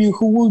both of you,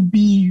 who would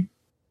be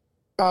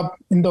up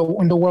in the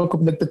World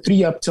Cup, like the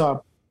 3 up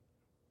top?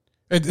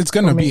 It's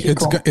gonna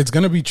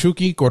be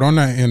Chucky,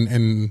 Corona,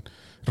 and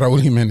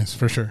Raul Jimenez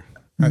for sure.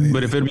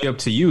 But if it'd be up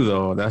to you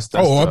though, that's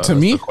up to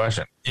me. The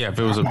question. Yeah, if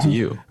it was up to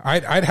you,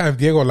 I'd have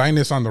Diego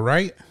Lainez on the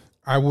right.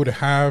 I would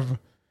have.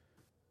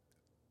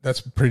 That's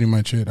pretty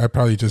much it. I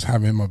probably just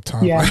have him up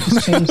top. Yeah,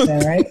 just change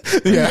that, right?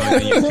 Yeah.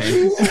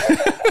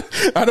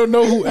 I don't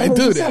know who I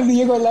do. Have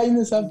Diego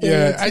Lainez up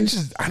there.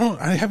 Yeah,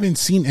 I haven't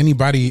seen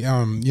anybody.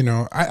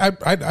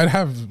 I'd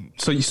have.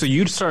 So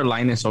you'd start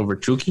Lainez over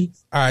Chucky?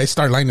 I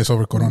start Lainez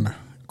over Corona.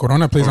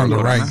 Corona plays on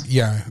the right.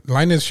 Yeah,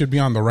 Lainez should be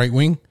on the right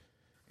wing,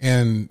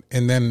 and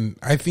then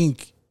I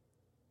think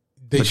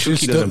but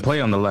Chucky doesn't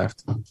play on the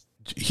left.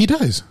 He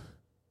does.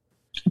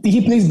 I think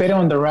he plays better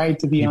on the right,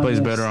 to be honest. He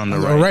plays better on the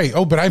right. All right.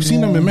 Oh, but I've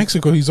seen him in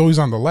Mexico. He's always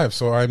on the left.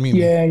 So, I mean.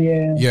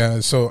 Yeah.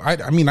 So,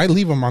 I mean, I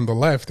leave him on the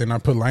left and I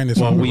put Linus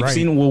on the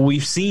right.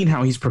 We've seen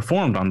how he's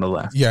performed on the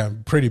left. Yeah,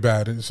 pretty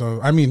bad. So,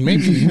 I mean,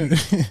 maybe.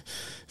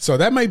 So,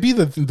 that might be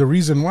the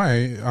reason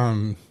why,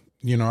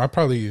 I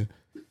probably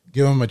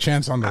give him a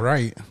chance on the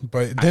right.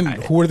 But then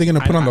who are they going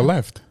to put on the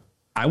left?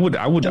 I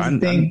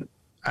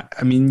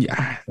mean,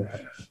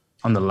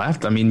 on the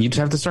left, I mean, you'd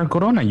have to start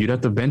Corona. You'd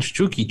have to bench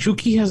Chucky.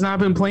 Chucky has not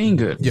been playing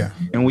good. Yeah.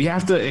 And we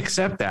have to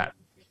accept that.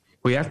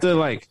 We have to,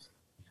 like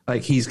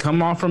he's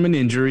come off from an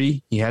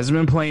injury. He hasn't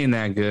been playing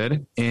that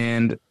good.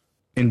 And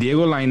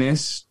Diego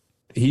Lainez,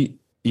 he,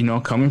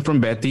 coming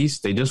from Betis,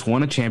 they just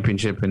won a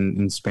championship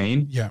in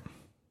Spain. Yeah.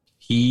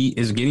 He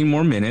is getting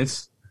more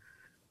minutes.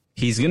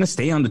 He's going to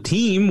stay on the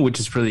team, which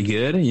is pretty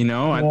good.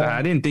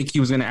 I didn't think he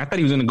was going to – I thought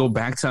he was going to go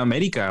back to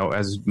America,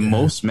 as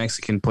most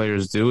Mexican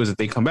players do, is that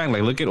they come back.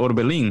 Like, look at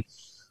Orbelin.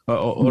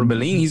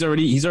 Orbelin, he's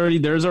already –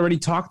 there's already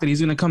talk that he's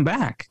going to come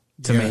back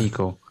to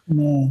Mexico.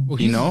 Well,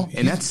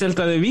 And that's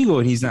Celta de Vigo,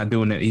 and he's not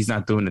doing it. He's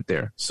not doing it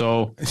there.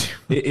 So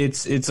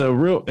it's a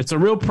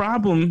real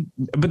problem.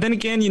 But then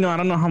again, I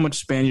don't know how much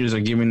Spaniards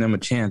are giving them a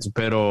chance.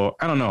 But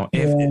I don't know.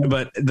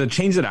 But the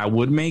change that I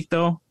would make,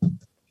 though,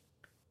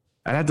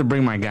 I'd have to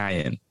bring my guy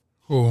in.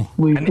 I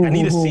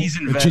need a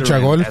seasoned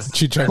veteran.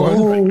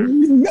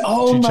 Chichagol.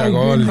 Oh my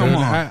God. Come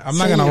on. I'm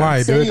not going to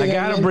lie, dude. I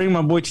got to bring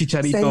my boy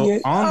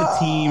Chicharito on the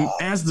team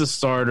as the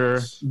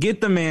starter.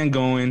 Get the man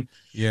going.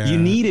 Yeah. You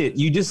need it.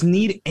 You just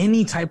need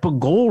any type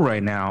of goal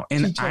right now.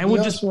 And I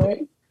would just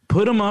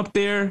put him up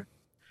there.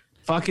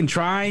 Fucking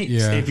try.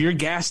 Yeah. If you're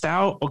gassed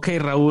out, okay,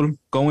 Raul,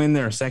 go in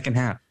there second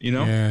half,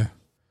 Yeah.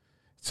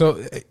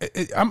 So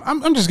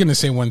I'm just going to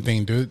say one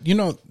thing, dude.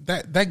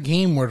 That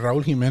game where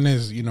Raul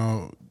Jimenez,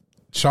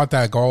 shot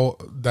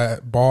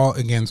that ball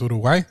against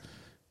Uruguay.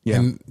 Yeah.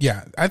 And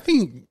I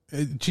think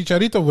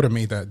Chicharito would have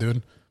made that,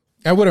 dude.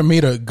 I would have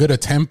made a good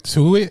attempt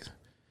to it,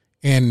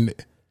 and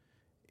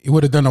it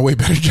would have done a way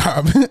better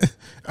job.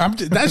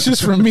 That's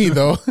just from me,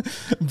 though.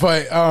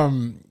 But, I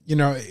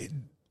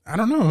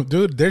don't know,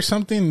 dude. There's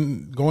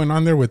something going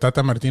on there with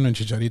Tata Martino and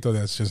Chicharito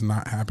that's just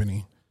not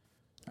happening.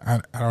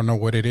 I don't know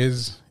what it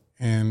is.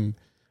 And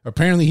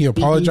apparently he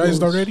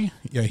apologized already.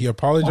 Yeah, he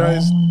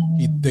apologized.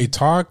 They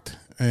talked,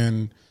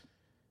 and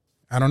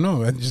I don't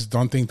know. I just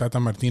don't think Tata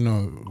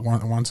Martino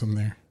wants him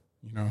there.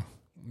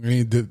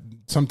 Maybe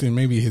something,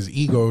 maybe his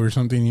ego or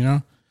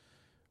something.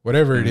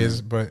 Whatever it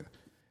is. But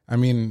I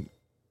mean,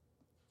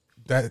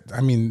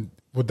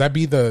 would that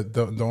be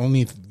the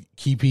only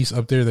key piece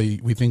up there that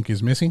we think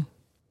is missing?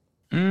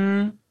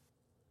 I'd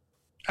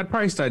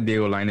probably start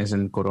Diego Lainez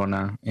and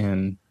Corona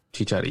and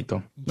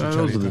Chicharito.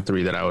 Those are the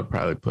three that I would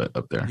probably put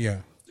up there.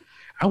 Yeah,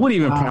 I would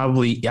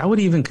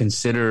even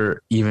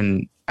consider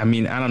even. I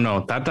mean, I don't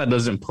know. Tata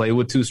doesn't play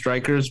with two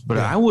strikers, but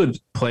I would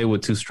play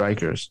with two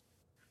strikers.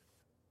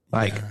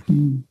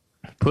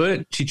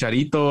 Put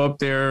Chicharito up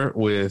there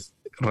with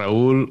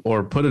Raul,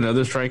 or put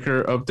another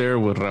striker up there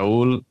with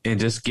Raul, and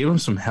just give him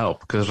some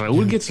help, because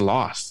Raul gets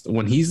lost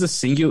when he's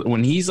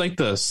like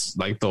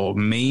the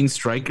main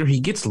striker.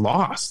 He gets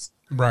lost.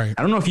 Right.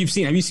 I don't know if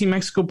have you seen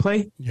Mexico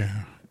play?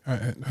 Yeah,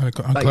 I'm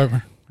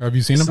clever. Have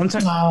you seen him?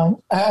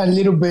 A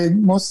little bit,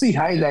 mostly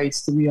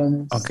highlights, to be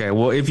honest. Okay,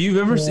 well, if you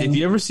ever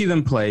see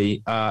them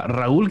play,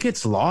 Raul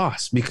gets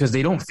lost because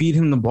they don't feed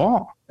him the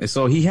ball, and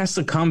so he has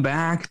to come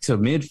back to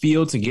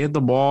midfield to get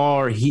the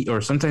ball,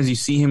 or sometimes you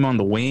see him on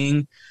the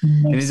wing,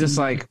 and it's just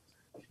like,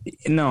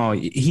 no,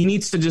 he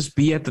needs to just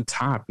be at the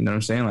top. You know what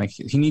I'm saying? Like,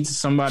 he needs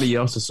somebody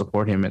else to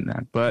support him in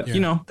that. But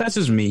that's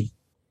just me.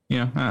 I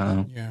don't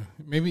know. Yeah,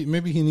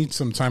 maybe he needs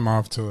some time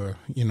off to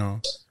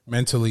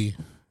mentally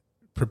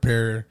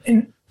prepare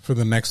for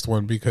the next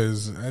one,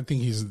 because I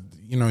think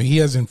he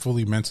hasn't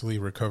fully mentally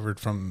recovered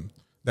from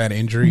that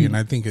injury, and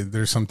I think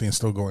there's something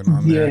still going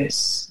on there.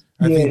 Yes,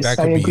 I think that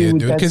could be it,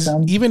 dude. Because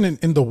even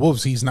in the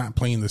Wolves, he's not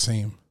playing the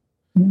same.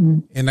 Mm-hmm.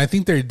 And I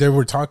think they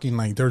were talking,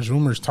 like, there's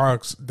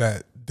talks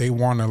that they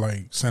want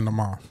to send him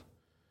off.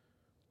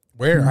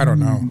 Where? I don't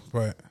know,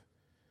 but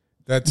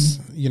that's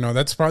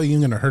that's probably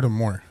even going to hurt him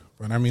more.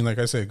 But I mean, like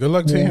I said, good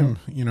luck to him.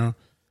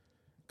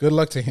 Good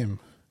luck to him.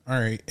 All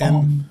right,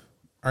 and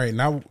all right,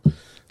 now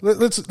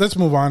let's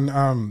move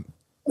on.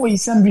 Wait,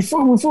 Sam,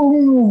 before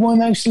we move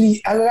on,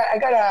 actually, I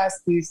gotta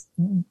ask this: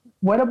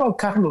 what about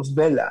Carlos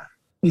Vela?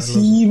 Is he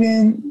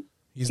even?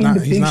 He's not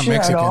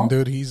Mexican,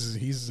 dude.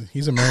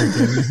 He's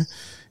American.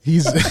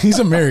 he's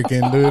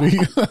American, dude.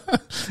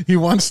 He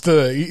wants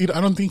to.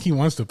 I don't think he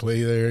wants to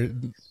play there.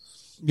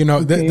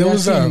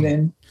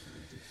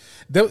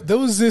 There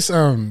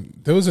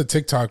was a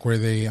TikTok where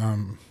they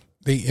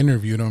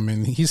interviewed him,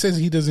 and he says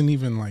he doesn't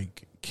even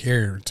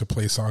care to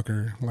play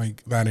soccer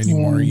like that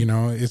anymore.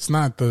 It's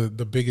not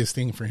the biggest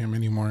thing for him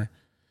anymore,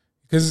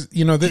 because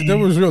there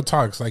was real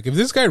talks. Like, if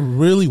this guy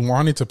really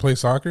wanted to play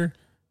soccer,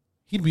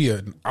 he'd be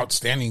an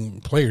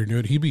outstanding player,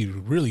 dude. He'd be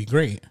really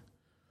great.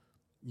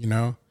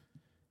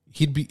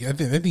 he'd be. I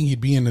think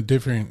he'd be in a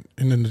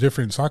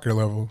different soccer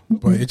level.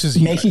 But it's just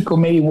Mexico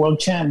maybe world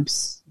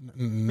champs.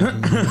 No. I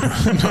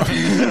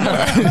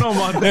don't know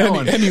about that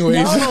one. Anyways,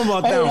 I don't know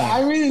about that one.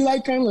 I really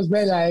like Carlos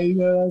Vela.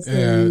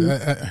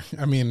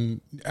 I mean,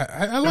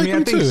 I like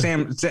him too.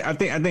 I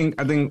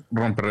think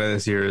Ron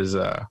Paredes here is.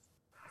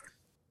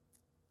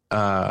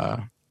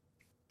 I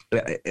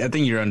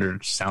think you're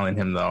underselling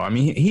him though. I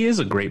mean, he is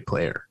a great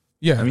player.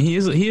 Yeah, I mean, he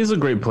is a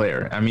great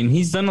player. I mean,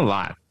 he's done a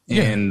lot,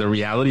 and the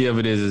reality of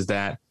it is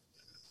that.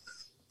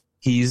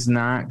 He's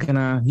not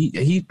gonna.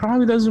 He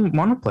probably doesn't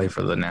want to play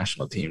for the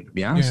national team. To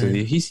be honest with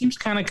you, he seems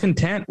kind of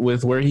content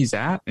with where he's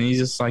at, and he's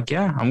just like,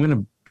 "Yeah, I'm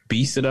gonna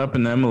beast it up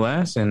in the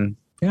MLS, and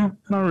I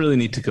don't really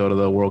need to go to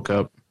the World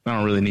Cup. I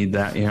don't really need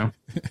that,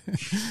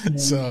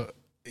 So,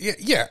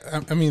 yeah.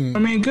 I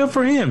mean, good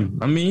for him.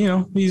 I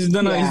mean, he's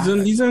done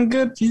good.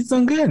 He's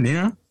done good.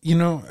 And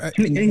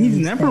he's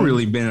never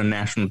really been a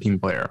national team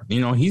player.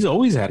 He's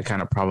always had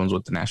kind of problems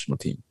with the national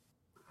team.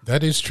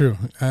 That is true.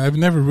 I've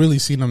never really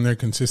seen him there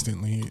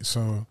consistently.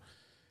 So,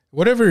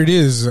 whatever it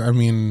is, I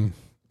mean,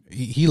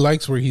 he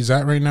likes where he's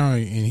at right now,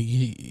 and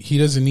he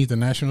doesn't need the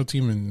national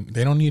team, and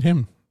they don't need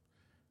him.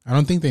 I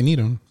don't think they need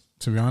him,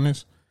 to be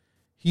honest.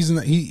 He's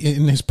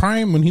in his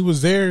prime when he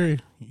was there.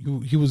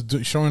 He was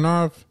showing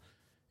off,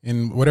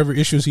 and whatever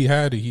issues he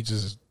had, he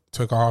just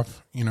took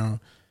off.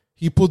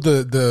 He pulled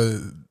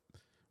the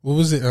what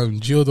was it?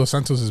 Gio dos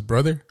Santos'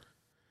 brother.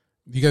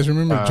 Do you guys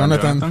remember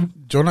Jonathan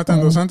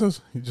Dos Santos?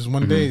 He just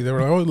one day they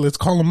were like, "Oh, let's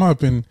call him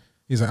up," and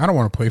he's like, "I don't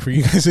want to play for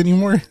you guys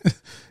anymore."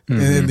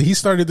 And he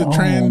started the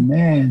trend,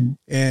 man.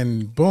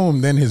 And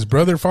boom, then his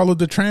brother followed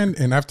the trend,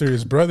 and after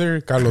his brother,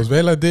 Carlos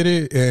Vela did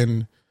it,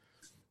 and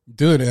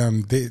dude,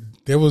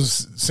 there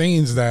was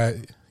sayings that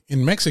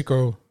in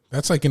Mexico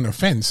that's like an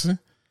offense.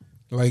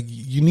 Like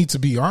you need to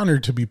be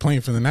honored to be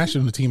playing for the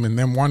national team, and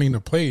them wanting to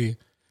play,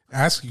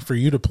 asking for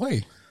you to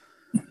play.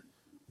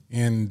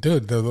 And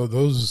dude,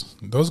 those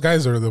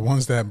guys are the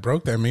ones that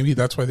broke that. Maybe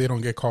that's why they don't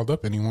get called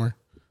up anymore.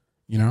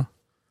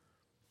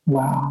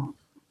 Wow.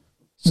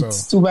 So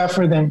it's too bad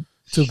for them.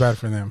 Too bad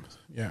for them.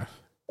 Yeah.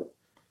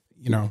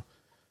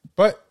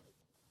 But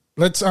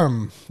let's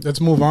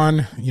move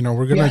on.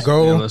 We're gonna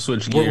go. Yeah, let's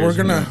switch gears.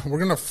 We're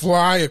gonna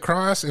fly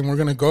across, and we're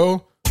gonna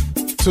go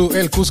to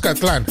El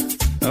Cuscatlán.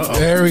 Uh-oh.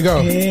 There we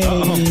go. Hey.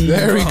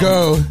 There we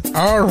go.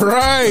 All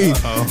right.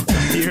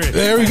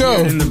 There we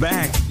go. In the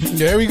back.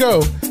 There we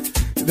go.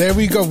 There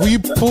we go. We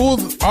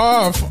pulled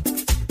off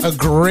a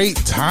great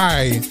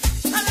tie.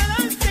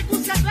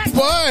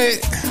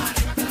 But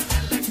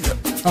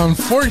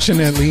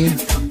unfortunately,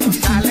 let's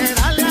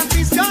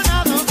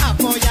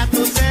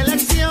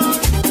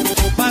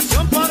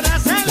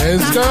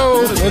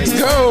go. Let's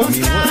go. I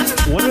mean,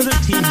 what other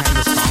team has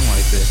a song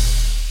like this?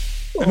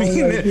 Wait,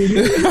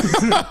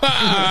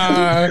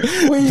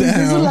 is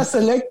this La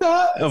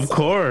Selecta? Of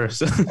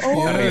course.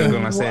 Arriba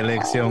con la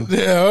selección.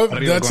 Yeah,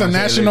 that's a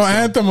national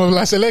anthem of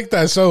La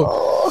Selecta. So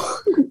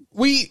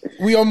we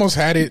almost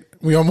had it.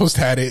 We almost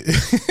had it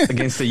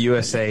against the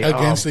USA.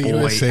 Against the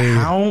USA.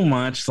 How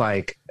much,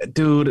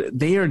 dude?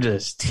 They are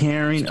just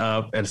tearing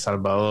up El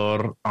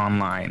Salvador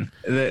online.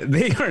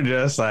 They are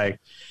just like,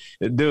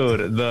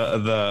 dude.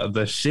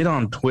 The shit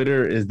on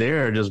Twitter is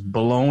they're just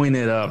blowing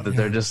it up. That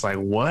they're just like,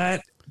 what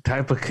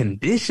type of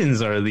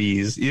conditions are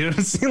these? You know what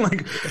I'm saying?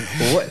 Like,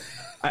 what?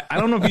 I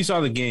don't know if you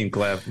saw the game,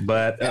 Clef,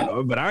 but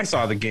I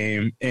saw the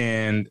game,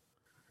 and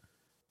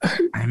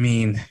I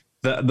mean,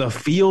 the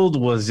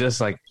field was just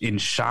like in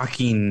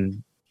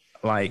shocking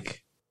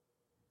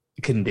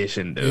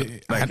condition,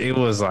 dude. It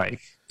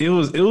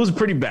was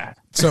pretty bad.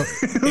 So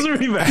it was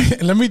pretty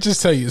bad. Let me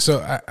just tell you. So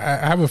I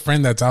have a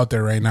friend that's out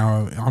there right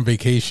now on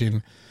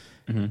vacation.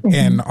 Mm-hmm.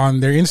 And on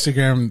their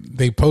Instagram,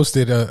 they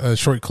posted a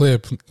short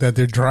clip that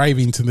they're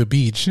driving to the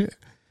beach,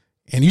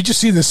 and you just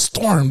see the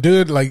storm,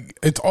 dude. Like,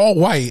 it's all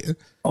white.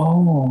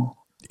 Oh,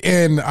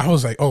 and I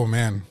was like, oh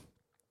man.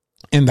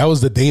 And that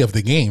was the day of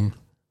the game,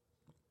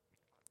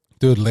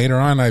 dude. Later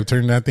on, I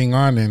turned that thing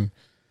on, and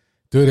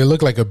dude, it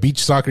looked like a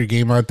beach soccer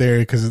game out there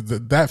because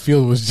that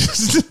field was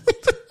just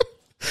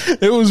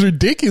it was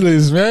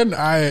ridiculous, man.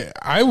 I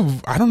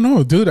don't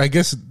know, dude. I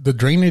guess the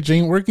drainage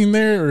ain't working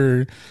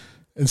there,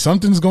 and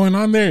something's going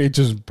on there. It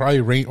just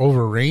probably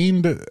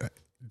rained.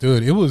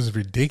 Dude, it was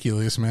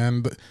ridiculous,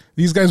 man.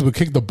 These guys would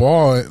kick the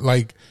ball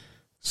like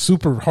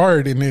super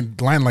hard and it'd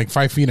land like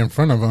 5 feet in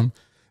front of them.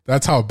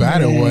 That's how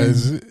bad it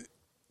was.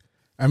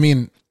 I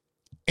mean,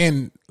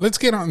 and let's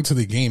get on to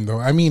the game, though.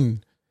 I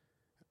mean,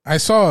 I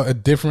saw a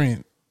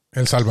different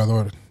El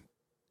Salvador.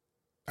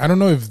 I don't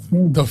know if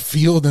the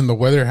field and the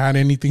weather had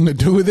anything to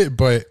do with it,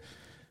 but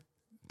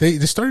they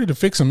started to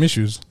fix some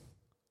issues.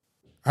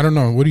 I don't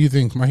know. What do you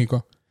think,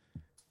 Mexico?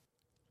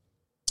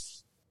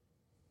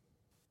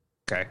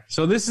 Okay,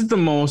 so this is the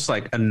most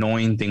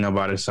annoying thing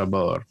about El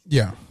Salvador.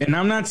 Yeah. And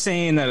I'm not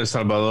saying that El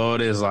Salvador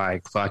is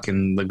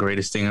fucking the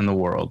greatest thing in the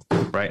world,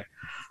 right?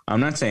 I'm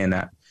not saying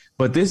that.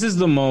 But this is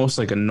the most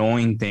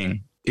annoying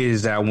thing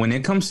is that when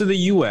it comes to the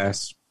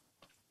U.S.,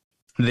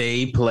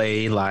 they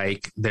play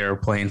like they're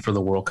playing for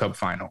the World Cup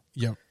final.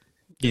 Yep.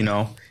 you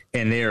know,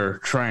 and they're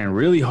trying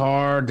really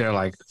hard. They're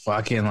like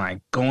fucking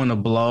like going to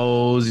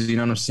blows, you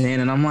know what I'm saying?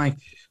 And I'm like,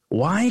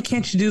 why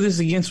can't you do this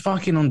against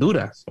fucking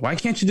Honduras? Why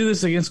can't you do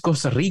this against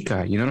Costa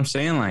Rica? You know what I'm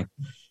saying? Like,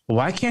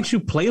 why can't you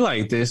play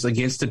like this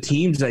against the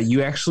teams that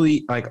you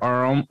actually like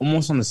are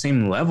almost on the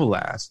same level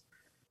as?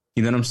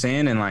 You know what I'm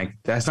saying? And like,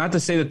 that's not to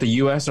say that the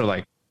U.S. are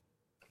like,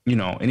 you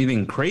know,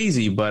 anything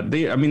crazy, but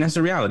that's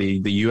the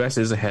reality. The U.S.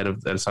 is ahead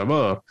of El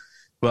Salvador,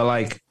 but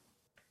like,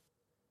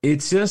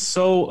 it's just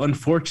so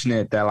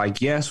unfortunate that,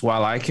 like, yes,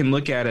 while I can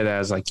look at it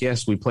as like,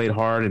 yes, we played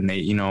hard and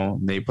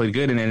they played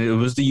good. And then it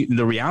was the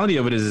reality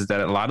of it is that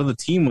a lot of the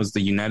team was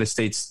the United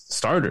States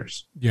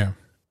starters. Yeah.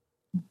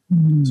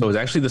 So it was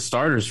actually the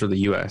starters for the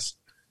U.S.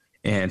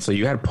 And so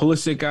you had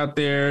Pulisic out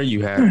there,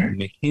 you had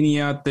McKinney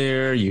out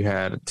there, you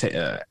had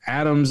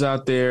Adams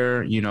out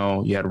there, you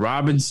know, you had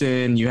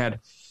Robinson, you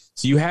had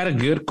a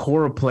good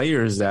core of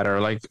players that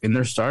are like in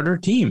their starter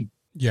team.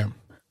 Yeah.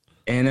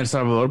 And El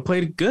Salvador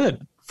played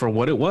good for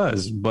what it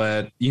was,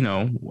 but you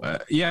know,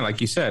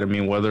 like you said, I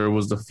mean, whether it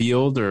was the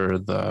field or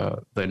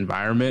the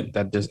environment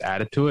that just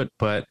added to it,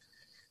 but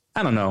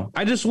I don't know.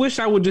 I just wish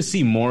I would just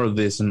see more of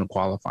this in the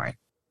qualifying.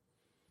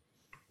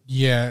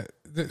 Yeah.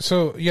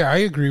 So yeah, I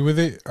agree with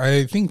it.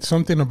 I think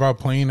something about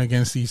playing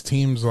against these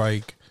teams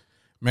like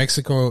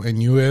Mexico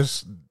and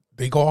US,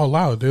 they go all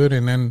out, dude,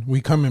 and then we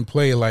come and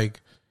play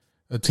like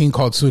a team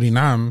called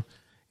Suriname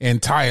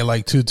and tie it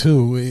like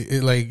 2-2.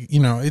 It like, you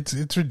know,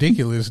 it's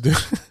ridiculous, dude.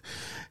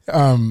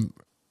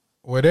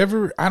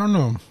 Whatever, I don't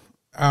know.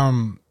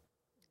 I'm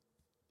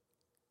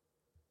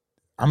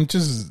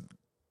just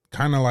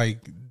kind of like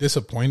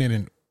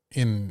disappointed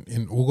in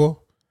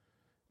Hugo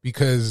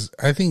because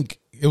I think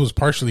it was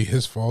partially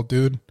his fault,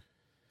 dude.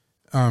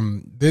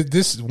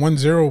 This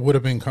 1-0 would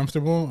have been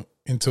comfortable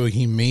until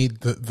he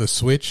made the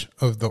switch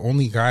of the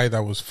only guy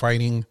that was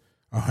fighting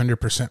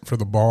 100% for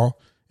the ball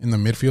in the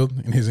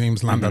midfield, and his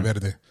name's Landa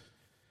Verde.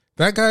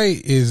 That guy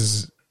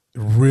is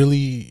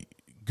really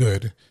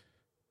good.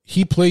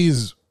 He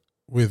plays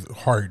with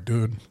heart,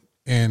 dude.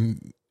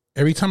 And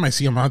every time I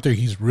see him out there,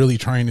 he's really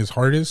trying his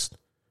hardest.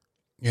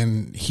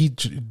 And he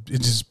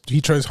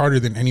tries harder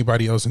than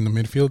anybody else in the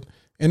midfield.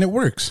 And it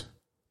works.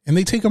 And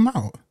they take him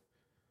out.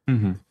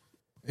 Mm-hmm.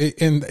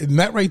 And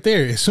that right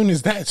there, as soon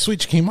as that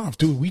switch came off,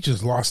 dude, we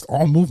just lost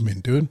all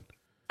movement, dude.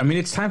 I mean,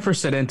 it's time for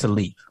Seren to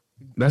leave.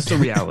 That's the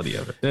reality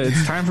of it.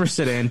 It's time for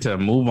Seren to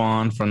move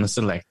on from the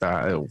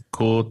Selecta.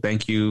 Cool.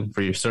 Thank you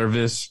for your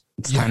service.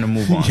 It's time to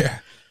move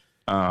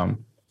on.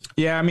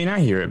 Yeah, I mean, I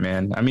hear it,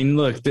 man. I mean,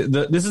 look,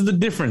 this is the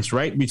difference,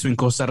 right, between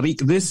Costa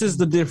Rica. This is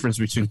the difference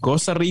between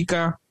Costa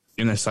Rica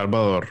and El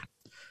Salvador.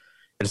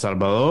 El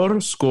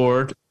Salvador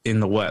scored in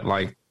the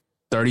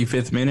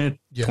 35th minute,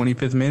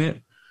 25th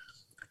minute.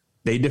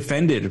 They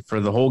defended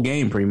for the whole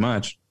game, pretty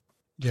much.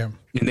 Yeah,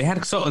 and they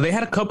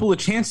had a couple of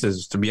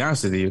chances, to be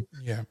honest with you.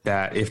 Yeah,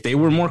 that if they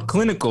were more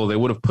clinical, they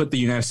would have put the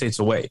United States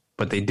away,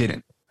 but they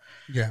didn't.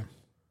 Yeah.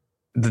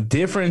 The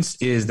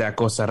difference is that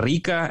Costa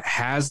Rica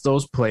has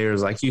those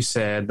players, like you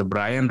said, the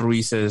Brian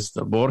Ruizes,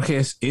 the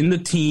Borges in the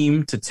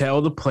team to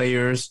tell the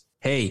players,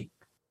 hey,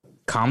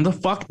 calm the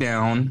fuck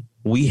down.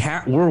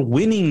 We're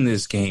winning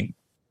this game.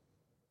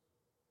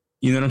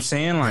 You know what I'm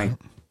saying? Like,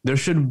 there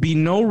should be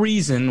no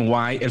reason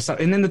why.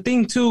 And then the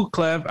thing too,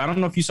 Clev, I don't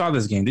know if you saw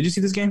this game. Did you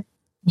see this game?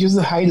 Just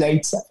the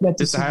highlights.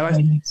 Just the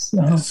highlights?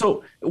 Uh-huh.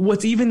 So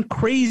what's even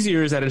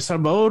crazier is that El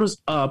Salvador is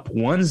up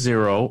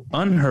 1-0,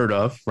 unheard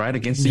of, right,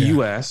 against the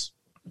U.S.,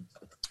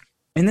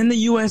 and then the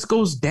U.S.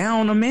 goes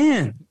down a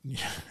man.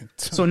 Yeah.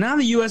 So now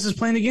the U.S. is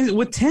playing against it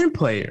with 10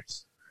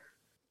 players.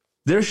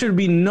 There should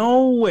be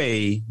no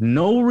way,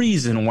 no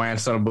reason why El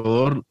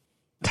Salvador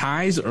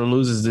ties or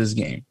loses this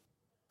game.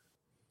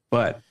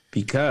 But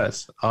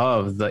because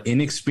of the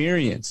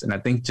inexperience and I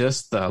think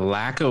just the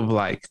lack of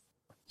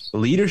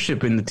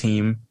leadership in the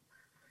team,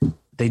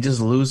 they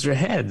just lose their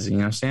heads. You know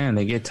what I'm saying?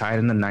 They get tied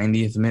in the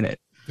 90th minute.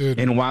 Dude.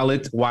 And while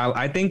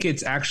I think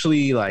it's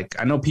actually I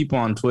know people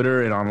on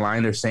Twitter and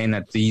online, they're saying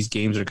that these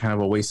games are kind of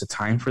a waste of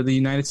time for the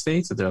United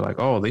States, that they're like,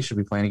 oh, they should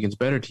be playing against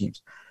better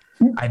teams.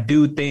 I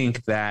do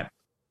think that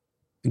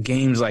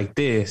games like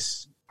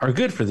this are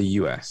good for the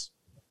U.S.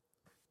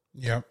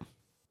 Yep.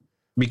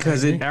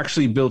 Because it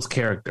actually builds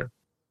character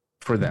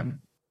for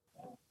them.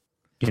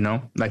 You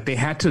know, they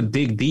had to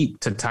dig deep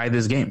to tie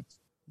this game.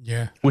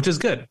 Yeah. Which is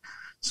good.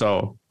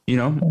 So, you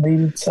know. They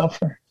did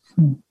suffer.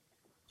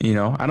 You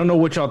know, I don't know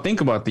what y'all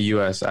think about the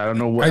U.S. I don't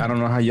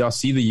know how y'all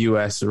see the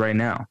U.S. right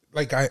now.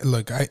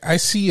 I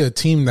see a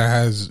team that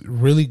has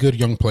really good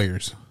young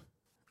players,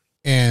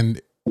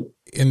 and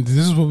this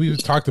is what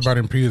we've talked about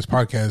in previous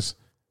podcasts.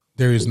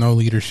 There is no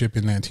leadership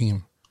in that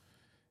team.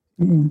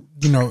 You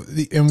know,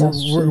 and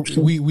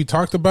we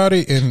talked about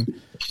it,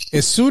 and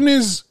as soon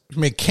as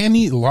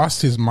McKinney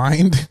lost his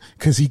mind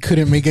because he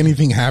couldn't make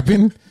anything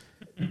happen,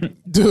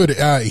 dude,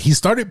 he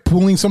started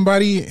pulling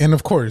somebody, and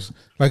of course,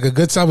 like a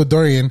good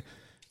Salvadorian.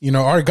 You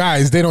know, our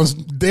guys, they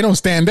don't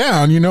stand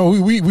down, you know,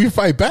 we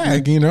fight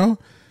back, you know.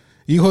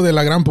 Hijo de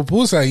la gran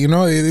pupusa, you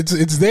know,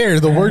 it's there.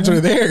 The words are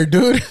there,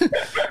 dude.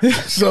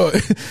 So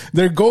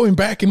they're going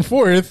back and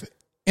forth.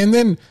 And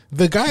then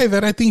the guy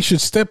that I think should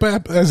step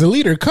up as a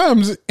leader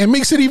comes and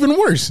makes it even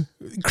worse,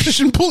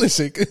 Christian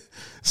Pulisic.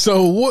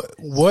 So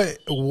what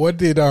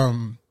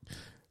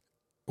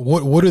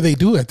do they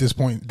do at this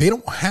point? They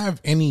don't have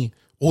any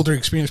older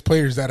experienced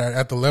players that are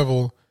at the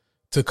level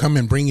to come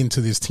and bring into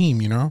this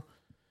team, you know?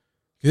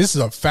 This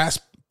is a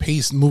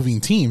fast-paced moving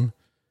team.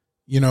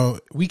 You know,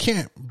 we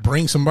can't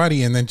bring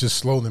somebody and then just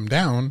slow them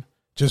down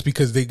just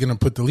because they're going to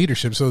put the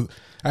leadership. So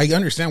I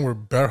understand where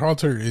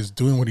Berhalter is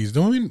doing what he's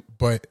doing,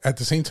 but at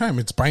the same time,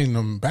 it's biting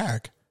them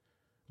back.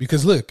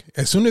 Because look,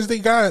 as soon as they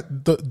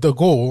got the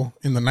goal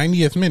in the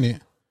 90th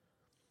minute,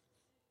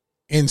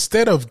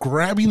 instead of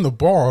grabbing the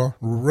ball,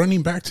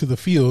 running back to the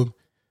field,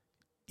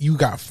 you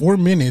got 4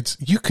 minutes.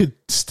 You could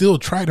still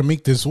try to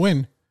make this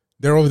win.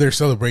 They're over there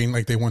celebrating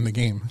like they won the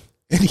game.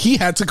 And he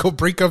had to go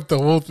break up the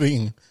whole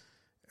thing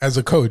as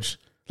a coach.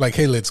 Like,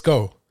 hey, let's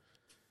go.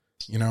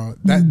 You know,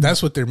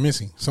 that's what they're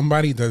missing.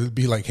 Somebody that would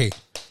be like, hey,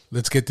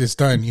 let's get this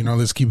done. You know,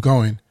 let's keep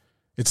going.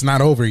 It's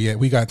not over yet.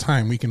 We got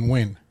time. We can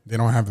win. They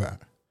don't have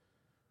that.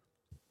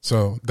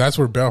 So that's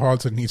where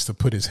Berhalter needs to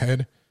put his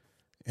head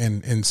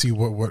and see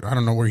what I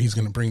don't know where he's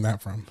going to bring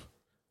that from.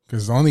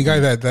 Because the only guy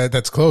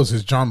that's close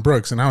is John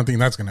Brooks, and I don't think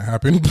that's going to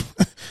happen.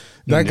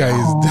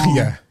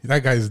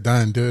 That guy's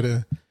done,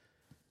 dude.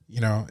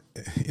 You know,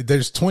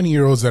 there's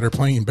 20-year-olds that are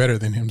playing better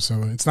than him,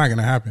 so it's not going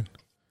to happen.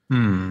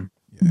 Yeah.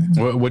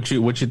 What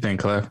you think,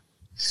 Cliff?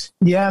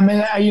 Yeah,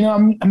 man.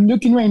 I'm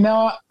looking right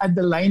now at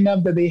the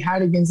lineup that they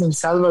had against El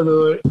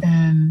Salvador,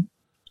 and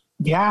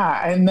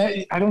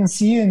I don't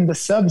see in the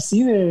subs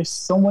either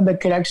someone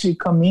that could actually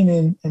come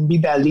in and be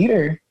that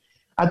leader.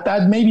 I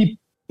thought maybe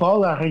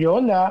Paul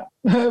Arriola,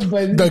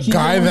 but the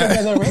guy that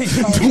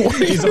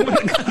he's the one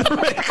that got the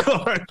red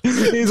card.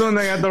 He's the one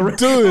that got the red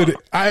dude.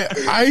 card.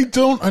 I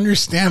don't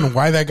understand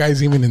why that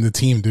guy's even in the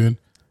team, dude.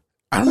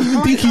 I don't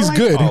even think he's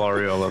good. Paul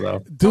Arriola,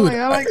 though, dude.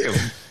 I like him.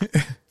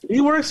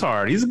 He works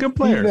hard. He's a good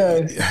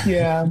player.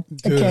 Yeah.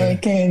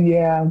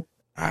 Yeah.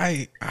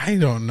 I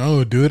don't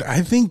know, dude.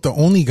 I think the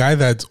only guy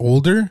that's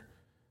older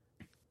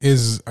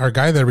is our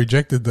guy that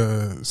rejected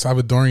the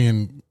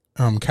Salvadorian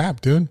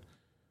cap, dude.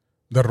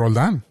 The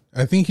Roldan.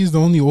 I think he's the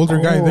only older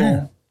guy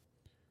there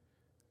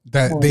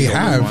that they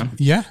have. One.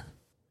 Yeah.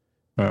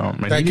 Well,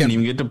 man, he didn't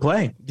even get to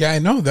play. Yeah, I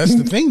know. That's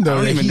the thing, though. I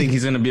don't even think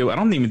he's going to be. I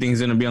don't even think he's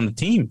going to be on the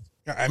team.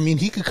 I mean,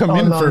 he could come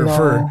in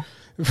for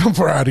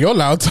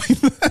Arriola. I'll tell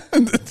you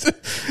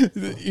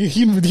that.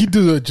 He'd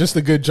do just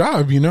a good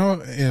job, you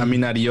know. And, I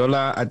mean,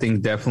 Arriola, I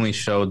think definitely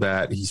showed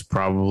that he's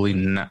probably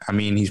not. I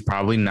mean, he's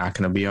probably not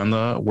going to be on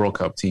the World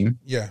Cup team.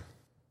 Yeah,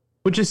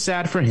 which is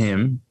sad for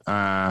him.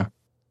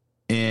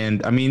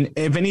 And I mean,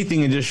 if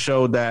anything, it just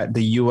showed that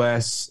the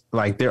U.S.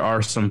 like there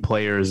are some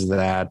players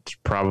that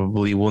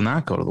probably will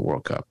not go to the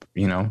World Cup.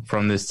 You know,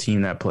 from this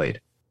team that played.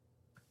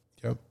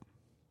 Yep.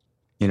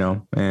 You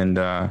know, and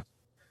I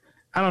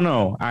don't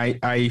know.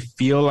 I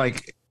feel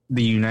like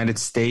the United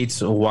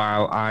States,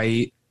 while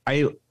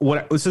so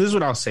this is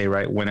what I'll say,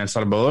 right? When El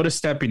Salvador is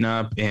stepping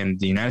up and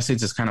the United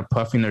States is kind of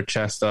puffing their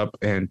chest up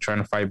and trying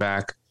to fight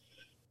back,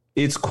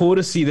 it's cool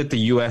to see that the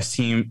U.S.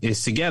 team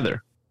is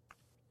together.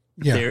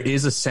 Yeah. There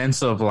is a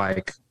sense of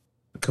like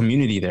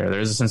community there.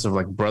 There's a sense of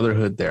like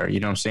brotherhood there. You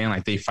know what I'm saying?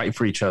 Like they fight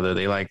for each other.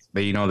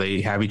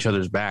 They have each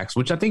other's backs,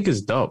 which I think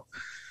is dope.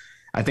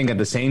 I think at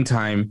the same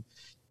time,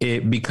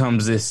 it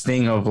becomes this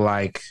thing of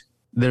like,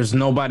 there's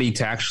nobody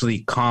to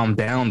actually calm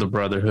down the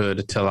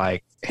brotherhood to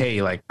like,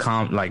 hey, like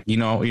calm, like, you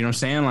know what I'm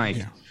saying?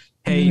 Like,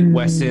 hey,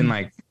 Weston,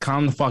 like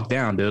calm the fuck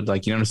down, dude.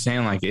 Like, you know what I'm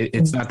saying? Like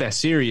it's not that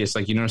serious.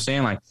 Like, you know what I'm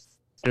saying? Like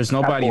there's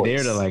nobody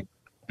there to like,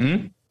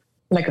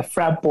 like a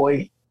frat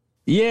boy.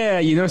 Yeah,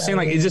 you know what I'm saying?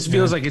 Like it just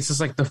feels like it's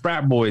just like the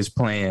frat boys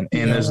playing,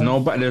 and there's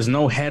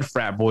no head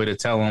frat boy to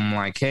tell them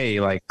like, hey,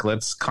 like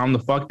let's calm the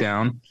fuck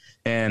down,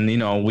 and you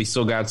know we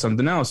still got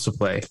something else to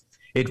play.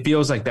 It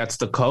feels like that's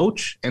the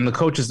coach, and the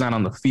coach is not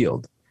on the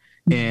field.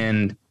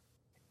 And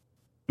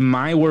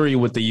my worry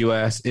with the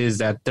U.S. is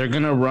that they're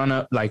gonna run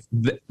up like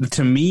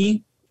to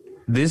me,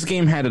 this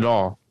game had it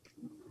all.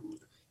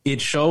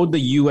 It showed the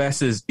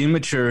U.S.'s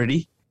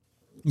immaturity.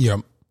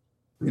 Yep.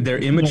 Their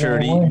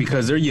immaturity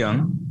because they're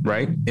young,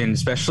 right? And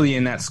especially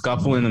in that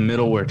scuffle in the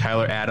middle where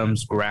Tyler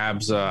Adams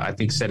grabs, I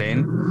think,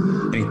 Seren,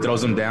 and he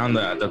throws him down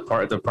the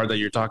part that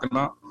you're talking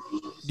about.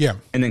 Yeah.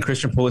 And then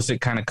Christian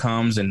Pulisic kind of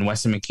comes and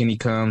Weston McKennie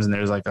comes and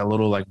there's like a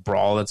little like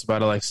brawl that's about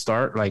to like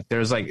start. Like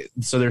there's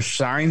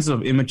signs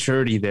of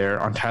immaturity there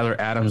on Tyler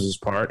Adams'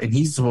 part, and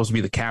he's supposed to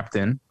be the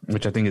captain,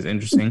 which I think is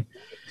interesting.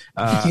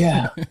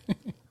 Yeah.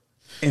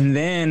 And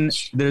then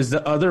there's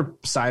the other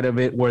side of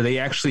it where they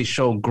actually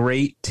show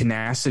great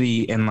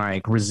tenacity and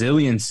like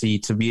resiliency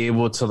to be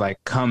able to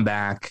like come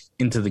back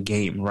into the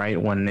game,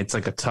 right? When it's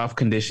like a tough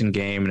condition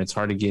game and it's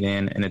hard to get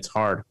in and it's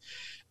hard.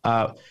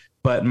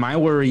 But my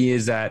worry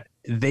is that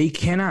they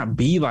cannot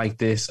be like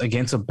this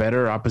against a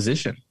better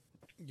opposition.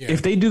 Yeah.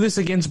 If they do this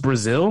against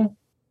Brazil.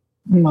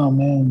 No,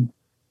 man.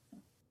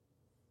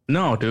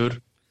 No,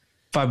 dude.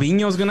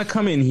 Fabinho's going to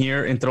come in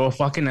here and throw a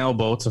fucking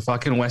elbow to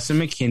fucking Weston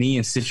McKennie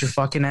and sit your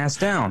fucking ass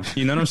down.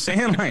 You know what I'm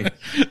saying? Like,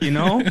 you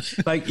know,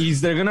 like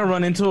they're going to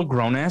run into a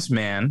grown ass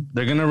man.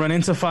 They're going to run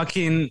into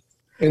fucking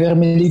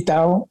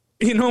Militao.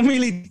 You know,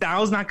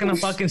 Militao's not going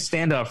to fucking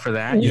stand up for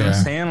that. You know what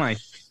I'm saying? Like,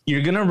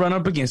 you're going to run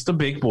up against the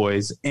big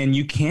boys and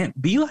you can't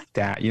be like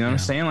that. You know what I'm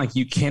saying? Like,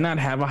 you cannot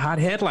have a hot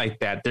head like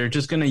that. They're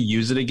just going to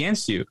use it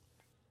against you.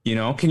 You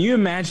know, can you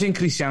imagine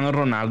Cristiano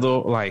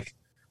Ronaldo, like,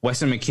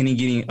 Weston McKennie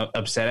getting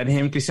upset at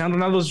him? Cristiano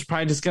Ronaldo's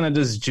probably just going to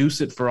just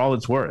juice it for all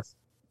it's worth.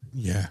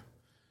 Yeah.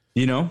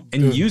 You know,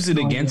 and use it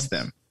against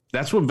them.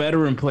 That's what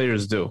veteran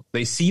players do.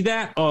 They see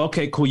that. Oh,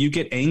 okay, cool. You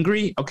get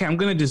angry. Okay, I'm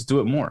going to just do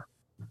it more.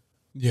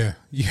 Yeah.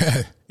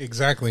 Yeah,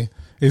 exactly.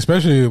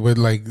 Especially with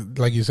like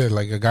you said,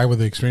 like a guy with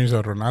the experience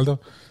of Ronaldo,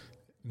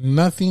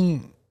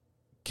 nothing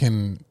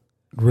can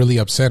really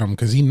upset him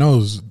because he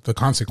knows the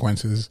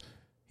consequences.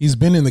 He's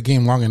been in the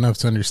game long enough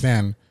to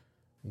understand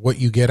what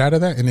you get out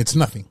of that, and it's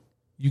nothing.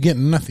 You get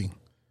nothing.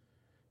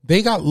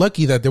 They got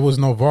lucky that there was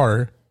no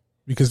VAR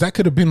because that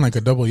could have been like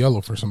a double yellow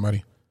for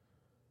somebody.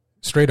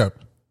 Straight up.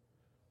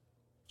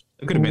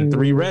 It could have been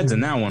 3 reds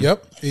in that one.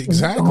 Yep,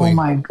 exactly. Oh,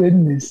 my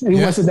goodness. It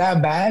wasn't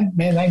that bad?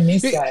 Man, I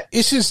missed that.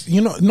 It's just,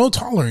 you know, no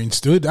tolerance,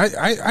 dude.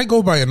 I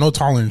go by a no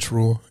tolerance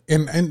rule.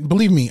 And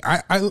believe me,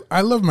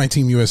 I love my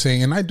team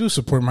USA, and I do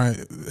support my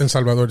El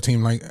Salvador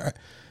team. Like,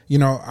 you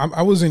know,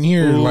 I wasn't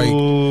here, like,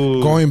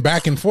 going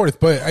back and forth.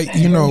 But,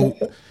 you know,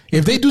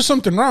 if they do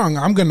something wrong,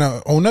 I'm going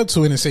to own up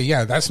to it and say,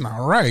 yeah, that's not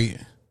right.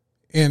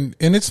 And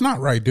it's not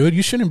right, dude.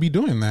 You shouldn't be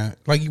doing that.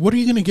 Like, what are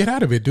you going to get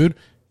out of it, dude?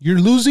 You're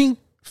losing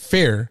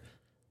fair.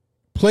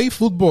 Play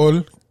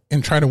football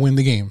and try to win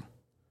the game.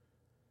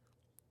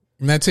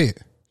 And that's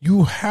it.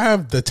 You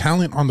have the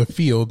talent on the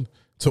field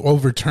to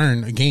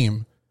overturn a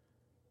game.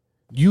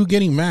 You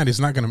getting mad is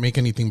not going to make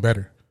anything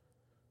better.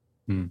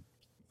 And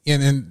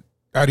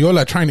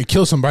Ariola trying to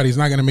kill somebody is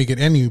not going to make it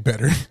any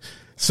better.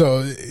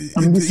 So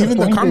even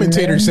the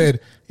commentator said,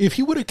 if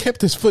he would have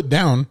kept his foot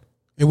down,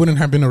 it wouldn't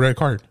have been a red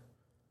card.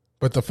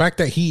 But the fact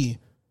that he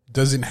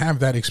doesn't have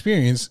that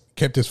experience,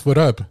 kept his foot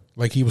up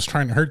like he was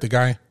trying to hurt the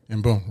guy,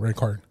 and boom, red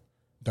card.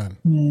 Done.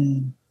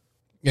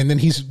 And then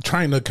he's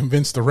trying to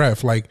convince the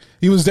ref. Like,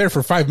 he was there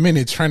for 5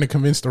 minutes trying to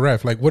convince the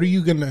ref. Like, what are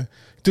you gonna,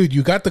 dude?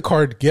 You got the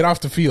card. Get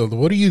off the field.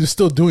 What are you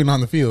still doing on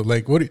the field?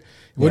 Like, what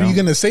are you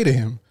gonna say to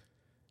him?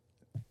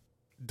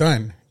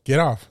 Done. Get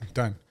off.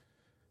 Done.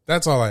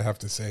 That's all I have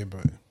to say.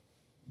 But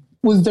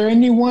was there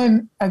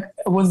anyone?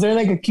 Was there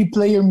like a key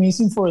player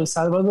missing for El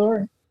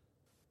Salvador?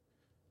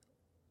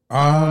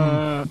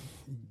 Yeah,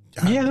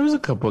 there was a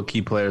couple of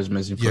key players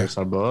missing for El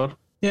Salvador.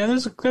 Yeah,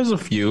 there's a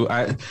few.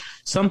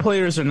 Some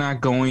players are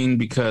not going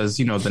because,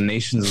 you know, the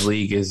Nations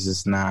League is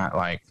just not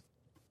like,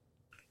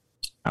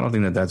 I don't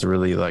think that's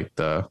really like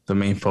the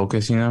main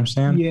focus, you know what I'm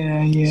saying?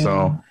 Yeah.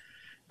 So,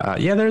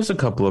 there's a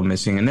couple of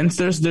missing. And then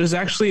there's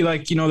actually,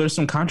 like, you know, there's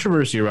some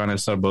controversy around El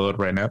Salvador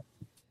right now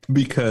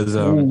because,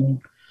 Hugo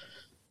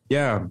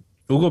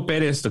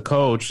Perez, the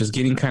coach, is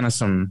getting kind of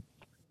some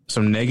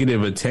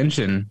negative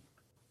attention,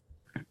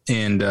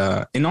 and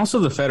also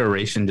the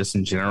federation just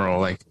in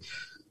general. Like,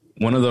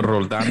 one of the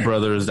Roldan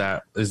brothers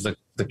that is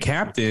the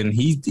captain,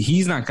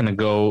 he's not going to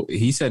go.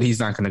 He said he's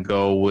not going to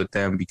go with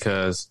them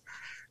because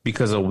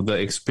of the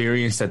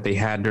experience that they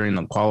had during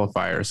the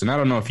qualifiers. And I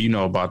don't know if you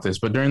know about this,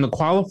 but during the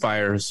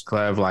qualifiers,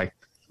 Clev, like,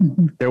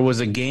 there was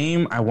a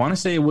game, I want to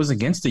say it was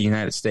against the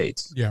United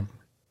States. Yeah.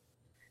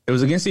 It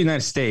was against the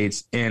United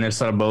States, and El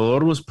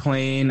Salvador was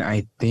playing,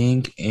 I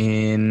think,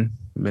 in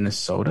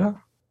Minnesota.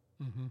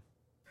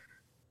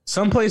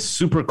 Someplace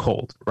super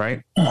cold,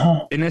 right?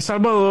 In El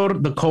Salvador,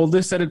 the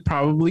coldest that it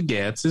probably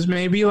gets is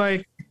maybe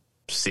like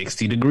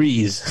 60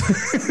 degrees.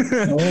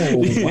 Oh,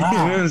 wow. You know what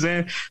I'm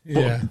saying?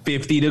 Yeah.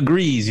 50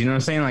 degrees. You know what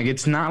I'm saying? Like,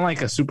 it's not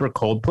like a super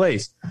cold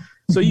place.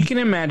 So you can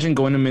imagine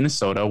going to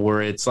Minnesota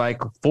where it's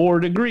like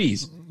 4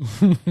 degrees.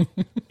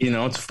 You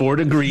know, it's 4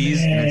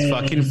 degrees and it's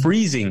fucking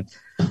freezing.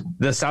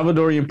 The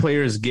Salvadorian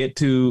players get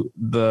to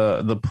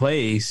the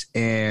place,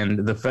 and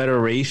the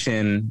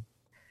federation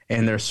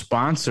and their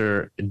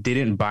sponsor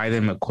didn't buy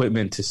them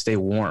equipment to stay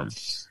warm.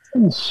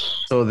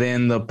 So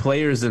then the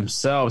players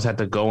themselves had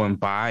to go and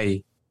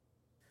buy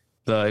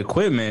the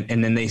equipment,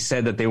 and then they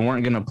said that they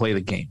weren't going to play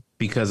the game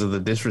because of the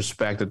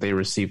disrespect that they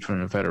received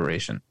from the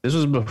federation. This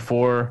was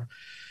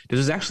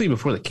actually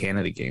before the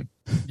Canada game.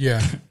 Yeah.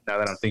 Now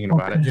that I'm thinking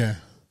about it. Yeah.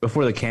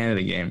 Before the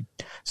Canada game.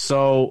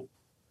 So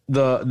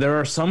there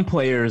are some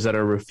players that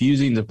are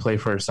refusing to play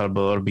for El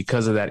Salvador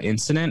because of that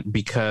incident,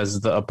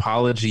 because the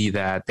apology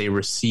that they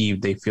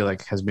received, they feel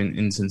like has been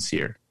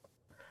insincere.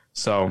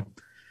 So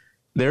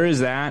there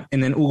is that.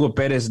 And then Hugo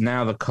Perez,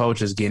 now the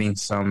coach, is getting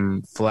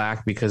some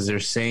flack because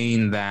they're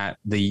saying that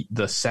the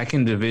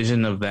second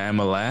division of the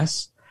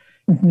MLS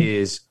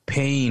is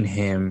paying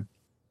him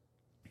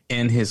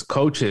and his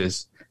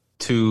coaches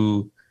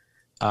to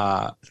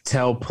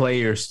tell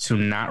players to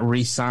not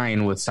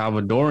re-sign with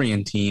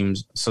Salvadorian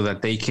teams so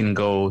that they can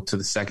go to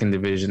the second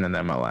division in the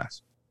MLS.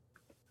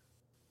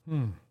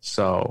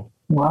 So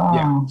Wow.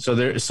 Yeah.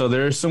 So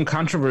there's some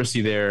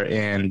controversy there,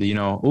 and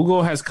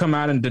Hugo has come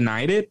out and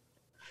denied it,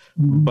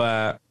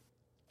 but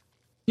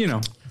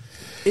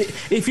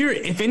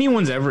if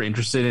anyone's ever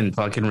interested in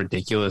fucking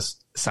ridiculous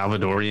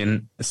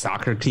Salvadorian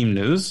soccer team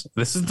news,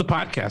 this is the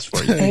podcast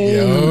for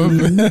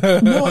you.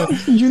 No,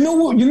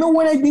 you know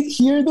what I did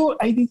hear though?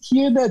 I did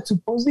hear that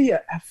supposedly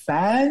a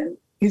fan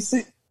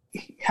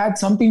had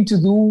something to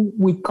do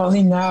with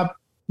calling up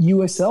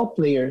USL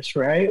players,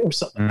 right? Or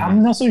so.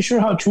 I'm not so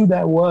sure how true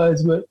that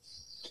was, but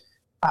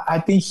I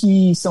think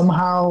he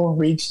somehow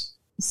reached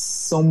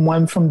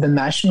someone from the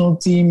national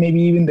team,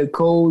 maybe even the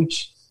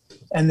coach,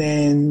 and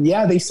then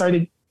they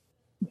started.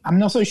 I'm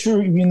not so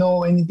sure if you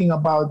know anything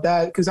about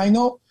that, because I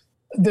know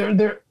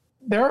there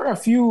are a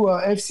few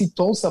FC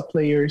Tulsa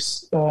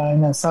players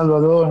in El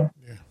Salvador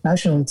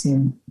national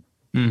team.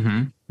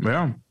 Mm-hmm.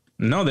 Yeah.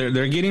 No,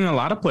 they're getting a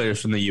lot of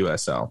players from the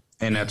USL.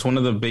 And that's one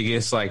of the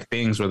biggest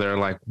things where they're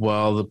like,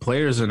 well, the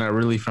players are not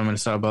really from El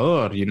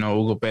Salvador.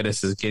 Hugo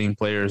Perez is getting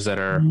players that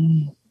are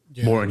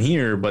born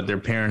here, but their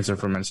parents are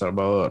from El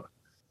Salvador.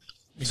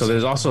 So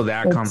there's also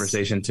that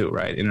conversation too,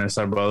 right? In El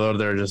Salvador,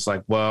 they're just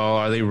like, well,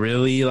 are they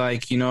really are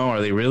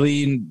they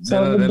really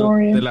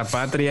de la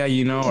patria,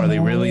 are they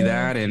really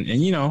that?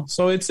 And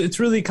so it's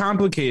really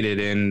complicated,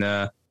 and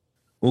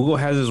Hugo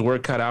has his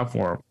work cut out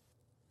for him.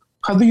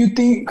 How do you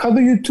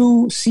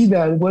two see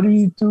that? What do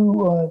you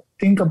two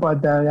think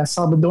about that as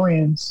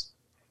Salvadorians?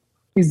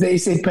 Is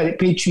it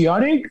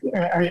patriotic?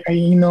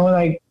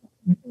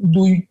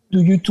 Do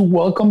you two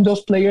welcome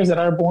those players that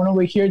are born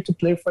over here to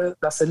play for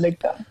La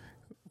Selecta?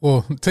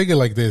 Well, take it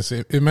like this.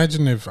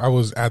 Imagine if I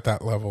was at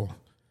that level,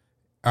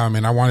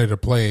 and I wanted to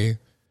play.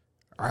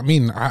 I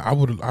mean, I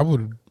would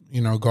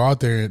go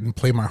out there and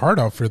play my heart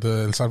out for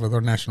the El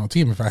Salvador national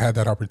team if I had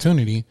that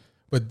opportunity.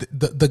 But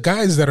the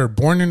guys that are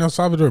born in El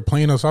Salvador,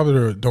 playing El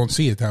Salvador, don't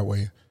see it that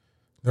way.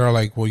 They're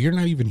like, well, you're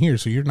not even here,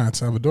 so you're not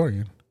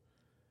Salvadorian.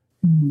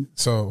 Mm-hmm.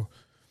 So,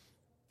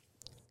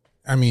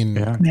 I mean,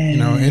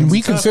 and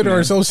we consider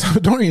ourselves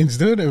Salvadorians,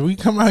 dude. If we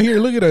come out here,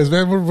 look at us,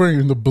 man. We're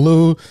wearing the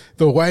blue,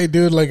 the white,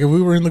 dude. Like if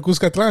we were in the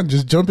Cuscatlan,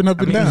 just jumping up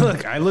and down.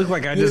 Look, I look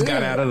like I just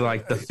got out of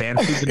the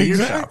fancy souvenir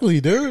shop.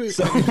 Dude.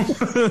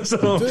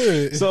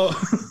 So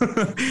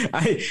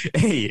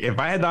if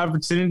I had the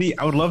opportunity,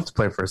 I would love to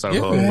play for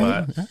Salvador,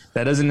 but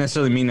that doesn't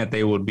necessarily mean that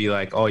they would be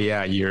like, oh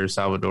yeah, you're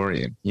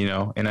Salvadorian,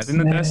 And I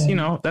think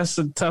that's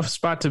a tough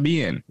spot to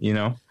be in,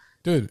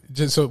 Dude,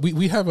 so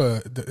we have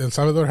El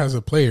Salvador has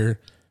a player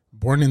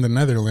born in the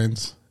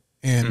Netherlands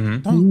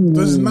and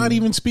does not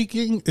even speak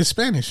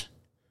Spanish.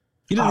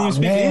 He doesn't even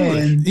speak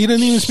English. He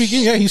doesn't even speak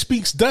English. Yeah, he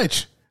speaks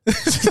Dutch.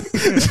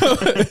 So,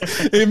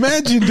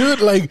 imagine,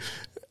 dude,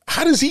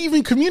 how does he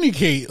even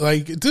communicate?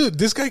 Dude,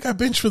 this guy got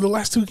benched for the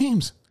last 2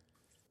 games.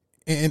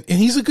 And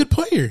he's a good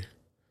player.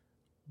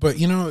 But,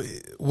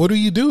 what do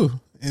you do?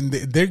 And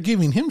they're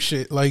giving him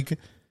shit.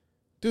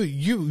 Dude,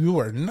 you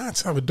are not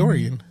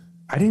Salvadorian.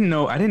 I didn't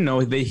know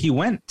that he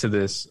went to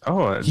this.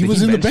 Oh, he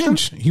was in the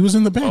bench. He was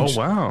in the bench. Oh,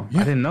 wow. Yeah.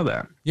 I didn't know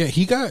that. Yeah,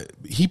 he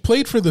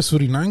played for the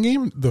Suriname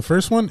game, the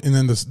first one, and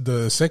then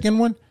the second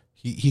one,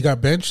 he got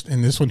benched,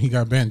 and this one he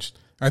got benched.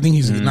 I think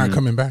he's not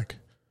coming back.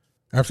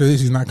 After this,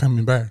 he's not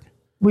coming back.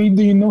 Wait,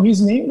 do you know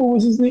his name? What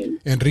was his name?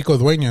 Enrico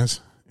Dueñas.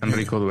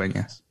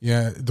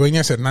 Yeah,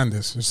 Dueñas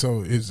Hernandez.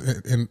 So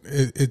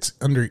it's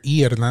under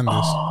E. Hernandez.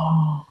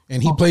 Oh,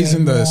 and he plays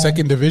in the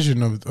second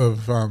division of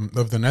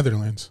the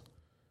Netherlands.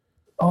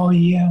 Oh,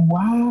 yeah.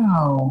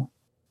 Wow.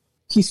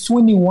 He's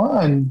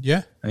 21.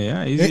 Yeah.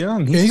 Yeah, he's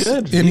young. He's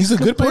good. And he's a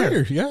good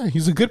player. Yeah,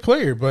 he's a good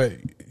player. But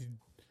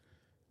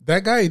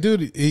that guy,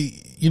 dude,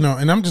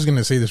 and I'm just going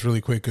to say this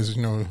really quick because,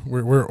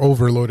 we're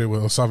overloaded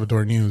with El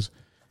Salvador news.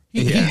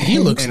 He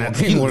looks... And I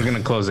think we're going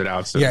to close it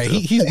out soon. Yeah,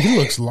 he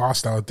looks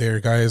lost out there,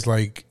 guys.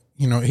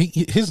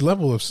 His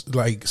level of,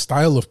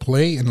 style of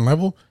play and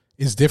level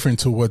is different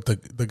to what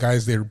the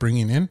guys they're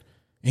bringing in.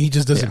 And he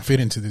just doesn't fit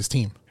into this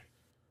team.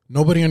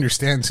 Nobody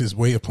understands his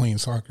way of playing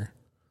soccer,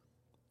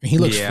 and he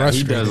looks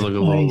frustrated. He does look a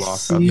little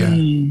lost out there.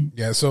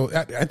 Yeah. So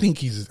I think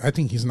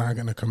he's not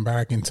going to come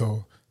back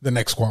until the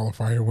next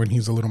qualifier when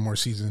he's a little more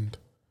seasoned.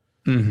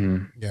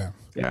 Mm-hmm. Yeah.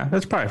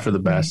 That's probably for the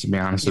best, to be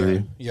honest with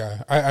you.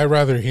 Yeah, I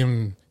rather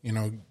him,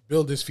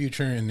 build his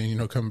future and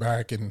then come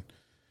back and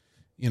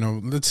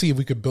let's see if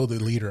we could build a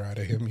leader out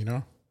of him.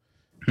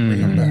 Bring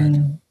him back.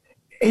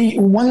 Hey,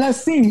 one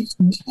last thing,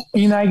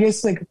 I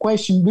guess a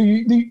question: Do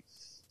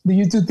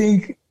you two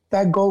think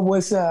that goal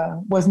was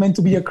meant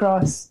to be a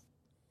cross?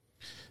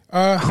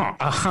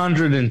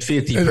 150%.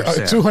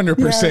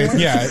 200%.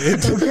 Yeah.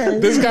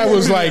 This guy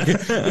was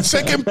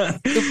second.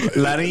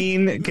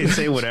 Larin can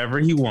say whatever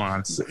he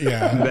wants.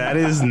 Yeah. That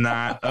is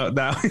not,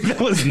 that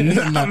was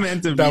not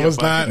meant to be. That was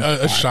not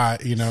a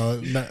shot,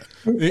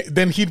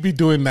 Then he'd be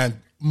doing that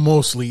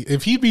mostly.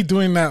 If he'd be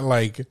doing that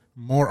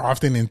more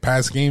often in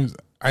past games,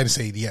 I'd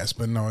say yes.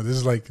 But no, this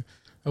is that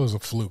was a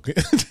fluke.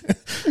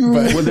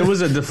 But there was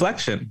a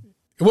deflection.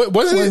 What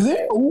was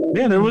it?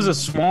 Yeah, there was a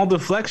small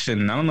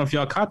deflection. I don't know if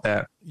y'all caught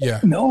that.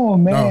 Yeah. No,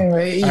 man.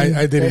 Right?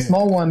 I didn't. The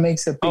small one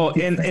makes a big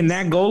difference. And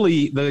that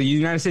goalie, the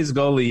United States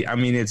goalie, I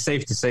mean, it's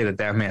safe to say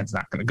that man's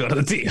not going to go to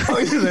the team.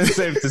 It's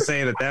safe to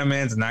say that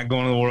man's not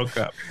going to the World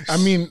Cup. I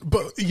mean,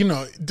 but,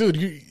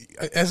 dude,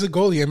 as a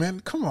goalie,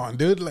 man, come on,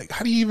 dude. Like,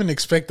 how do you even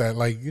expect that?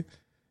 Like,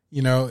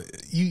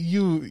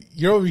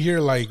 you're over here,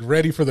 like,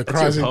 ready for the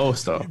crossing. That's your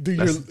post, though.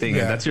 That's the thing.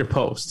 Yeah. That's your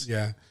post.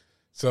 Yeah.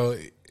 So,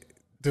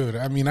 dude,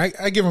 I mean, I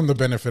give him the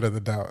benefit of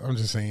the doubt. I'm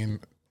just saying.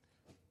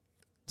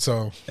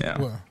 So, yeah.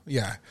 Well,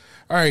 yeah.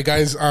 All right,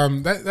 guys.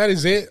 That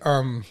is it.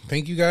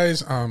 Thank you,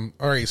 guys. All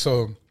right.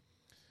 So,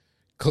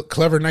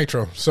 Clever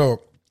Nitro.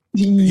 So,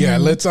 yeah,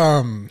 let's,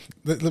 we're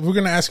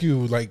going to ask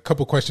you like a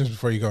couple questions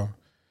before you go.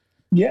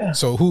 Yeah.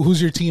 So,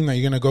 who's your team that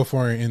you're going to go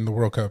for in the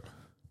World Cup?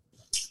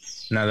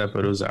 Now that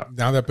Peru's out.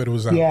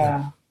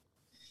 Yeah.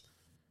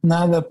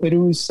 Now that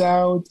Peru's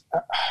out.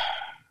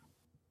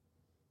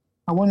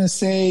 I want to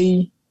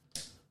say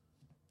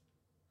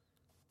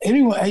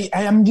everyone.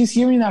 I'm just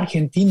hearing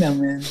Argentina,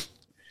 man.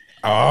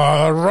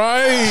 All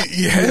right.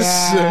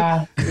 Yes.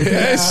 Yeah.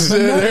 Yes.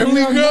 There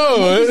we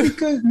go.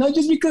 Not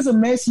just because of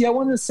Messi. I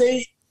want to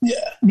say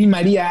Di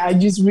Maria. I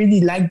just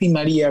really like Di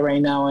Maria right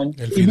now, and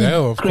El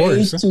Fidel, of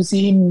course, to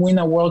see him win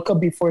a World Cup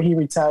before he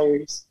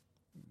retires.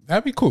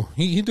 That'd be cool.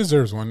 He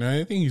deserves one.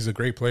 I think he's a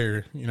great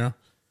player. All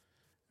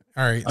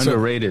right.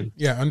 Underrated.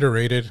 So,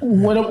 underrated.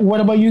 What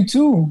about you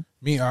too?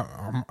 Me,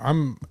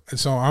 I'm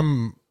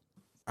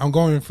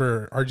going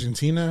for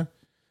Argentina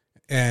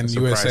and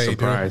USA,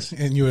 surprise. Dude.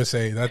 And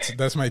USA.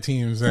 That's my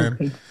teams, and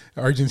okay.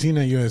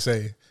 Argentina,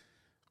 USA.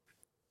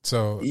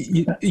 So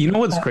you know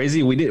what's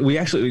crazy? We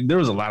actually there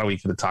was a lot we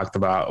could have talked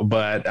about,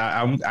 but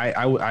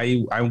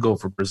I go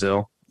for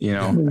Brazil.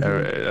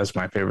 That's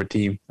my favorite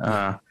team.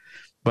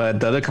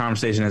 But the other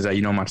conversation is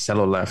that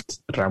Marcelo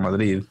left Real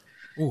Madrid.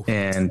 Ooh.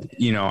 And,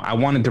 I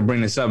wanted to bring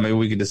this up. Maybe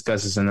we could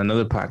discuss this in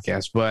another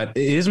podcast. But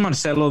is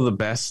Marcelo the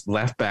best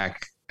left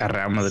back at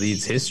Real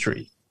Madrid's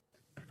history?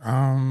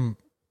 I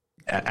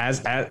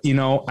don't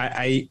know.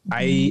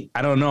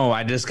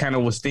 I just kind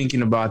of was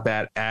thinking about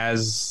that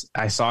as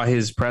I saw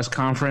his press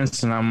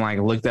conference, and I'm like,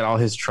 looked at all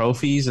his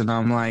trophies, and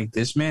I'm like,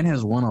 this man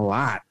has won a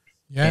lot.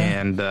 Yeah.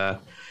 And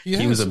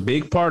he was a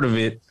big part of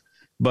it.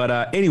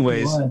 But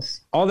anyways,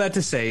 all that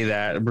to say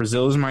that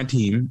Brazil is my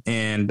team.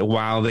 And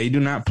while they do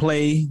not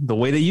play the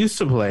way they used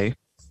to play,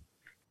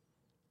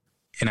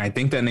 and I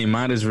think that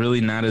Neymar is really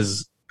not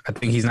as – I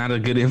think he's not a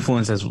good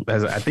influence as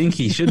I think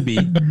he should be.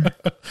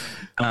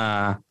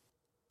 I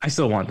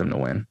still want them to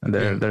win.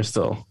 They're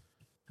still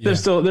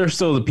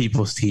the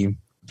people's team.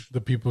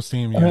 The people's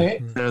team, yeah.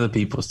 Right. They're the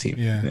people's team.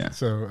 Yeah.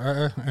 So,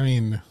 I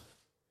mean,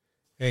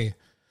 hey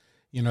 –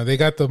 they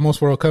got the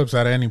most World Cups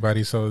out of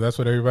anybody, so that's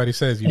what everybody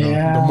says.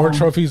 The more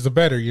trophies, the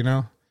better.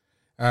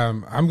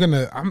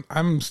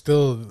 I'm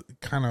still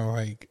kind of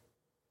like,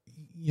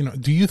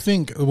 do you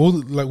think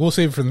we'll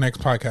save it for the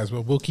next podcast,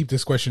 but we'll keep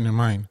this question in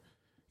mind.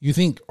 You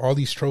think all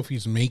these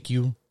trophies make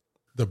you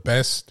the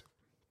best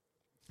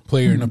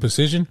player in a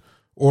position,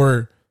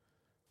 or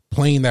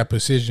playing that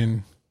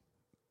position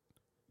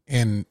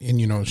and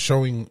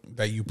showing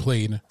that you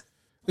played?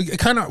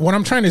 Kind of what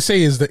I'm trying to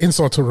say is the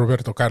insult to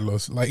Roberto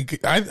Carlos. Like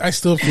I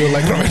still feel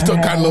like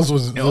Roberto Carlos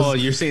was. Oh,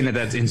 you're saying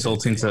that's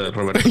insulting to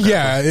Roberto Carlos?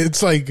 Yeah,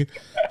 it's like,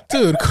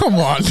 dude, come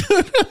on.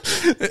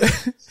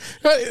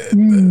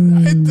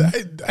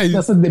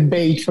 That's a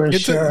debate for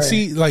sure.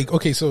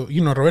 Okay, so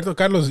Roberto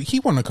Carlos, he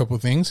won a couple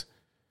things,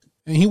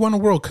 and he won a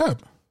World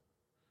Cup.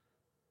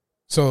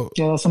 So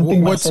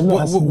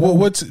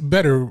what's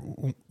better?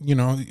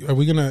 Are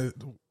we gonna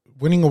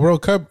winning a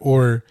World Cup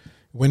or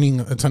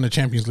winning a ton of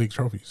Champions League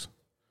trophies?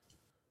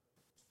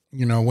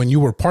 When you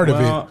were part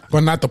of it, but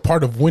not the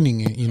part of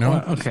winning it,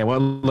 Okay, well,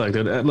 look,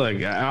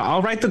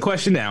 I'll write the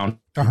question down,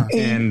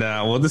 and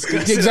we'll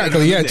discuss it.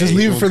 Exactly, yeah, just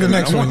leave it for the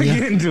next one.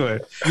 Get into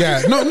it.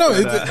 Yeah, no,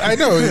 I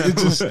know.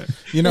 It's just,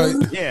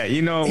 Yeah,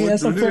 we're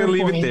going to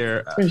leave it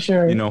there. For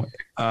sure.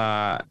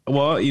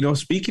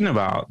 Speaking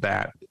about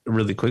that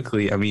really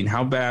quickly, I mean,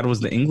 how bad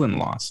was the England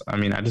loss? I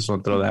mean, I just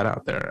want to throw that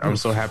out there. I'm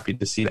so happy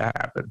to see that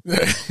happen.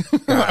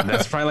 God,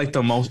 that's probably like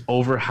the most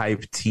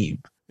overhyped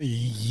team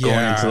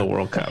going into the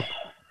World Cup.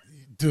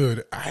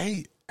 Dude,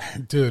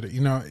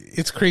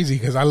 it's crazy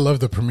because I love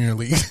the Premier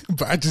League,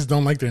 but I just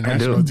don't like their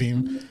national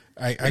team.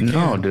 I can't.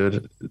 No,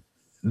 dude.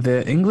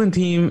 The England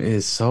team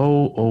is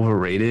so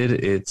overrated.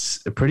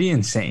 It's pretty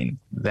insane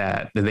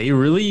that they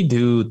really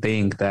do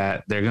think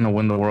that they're going to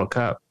win the World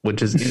Cup,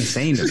 which is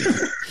insane to me.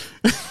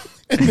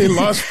 And they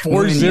lost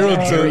 4-0 to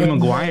Harry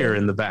Maguire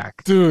in the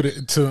back. Dude,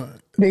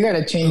 they got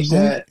to change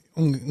that.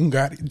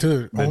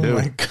 Dude,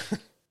 my God.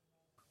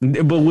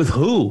 But with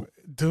who?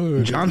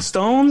 Dude. John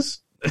Stones?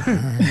 With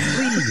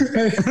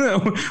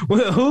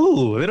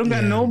who? They don't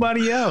got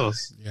nobody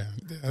else. Yeah.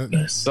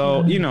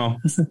 So,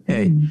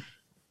 hey.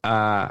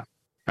 All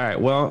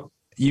right. Well,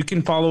 you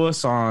can follow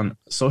us on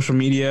social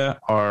media.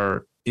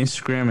 Our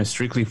Instagram is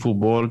Strictly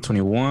Football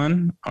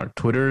 21. Our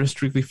Twitter is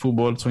Strictly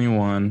Football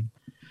 21.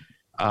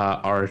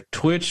 Our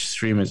Twitch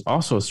stream is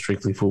also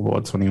Strictly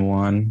Football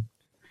 21.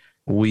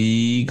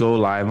 we go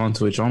live on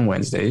Twitch on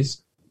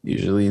Wednesdays,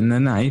 usually in the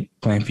night,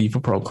 playing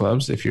FIFA Pro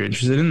Clubs. If you're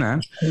interested in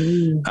that.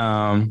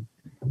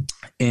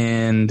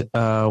 And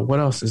what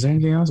else? Is there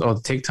anything else? Oh,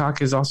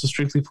 TikTok is also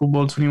strictly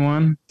Football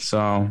 21.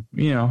 So,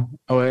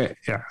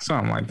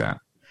 something like that.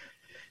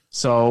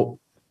 So,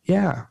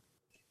 yeah.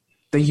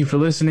 Thank you for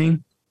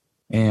listening,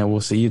 and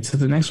we'll see you to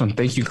the next one.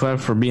 Thank you, Clev,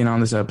 for being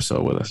on this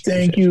episode with us.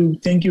 Thank you.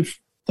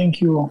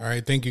 All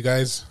right, thank you,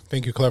 guys.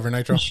 Thank you, Clever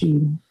Nitro.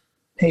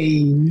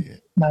 Hey,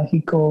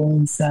 Mexico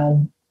and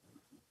Sound.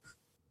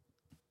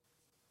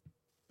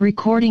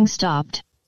 Recording stopped.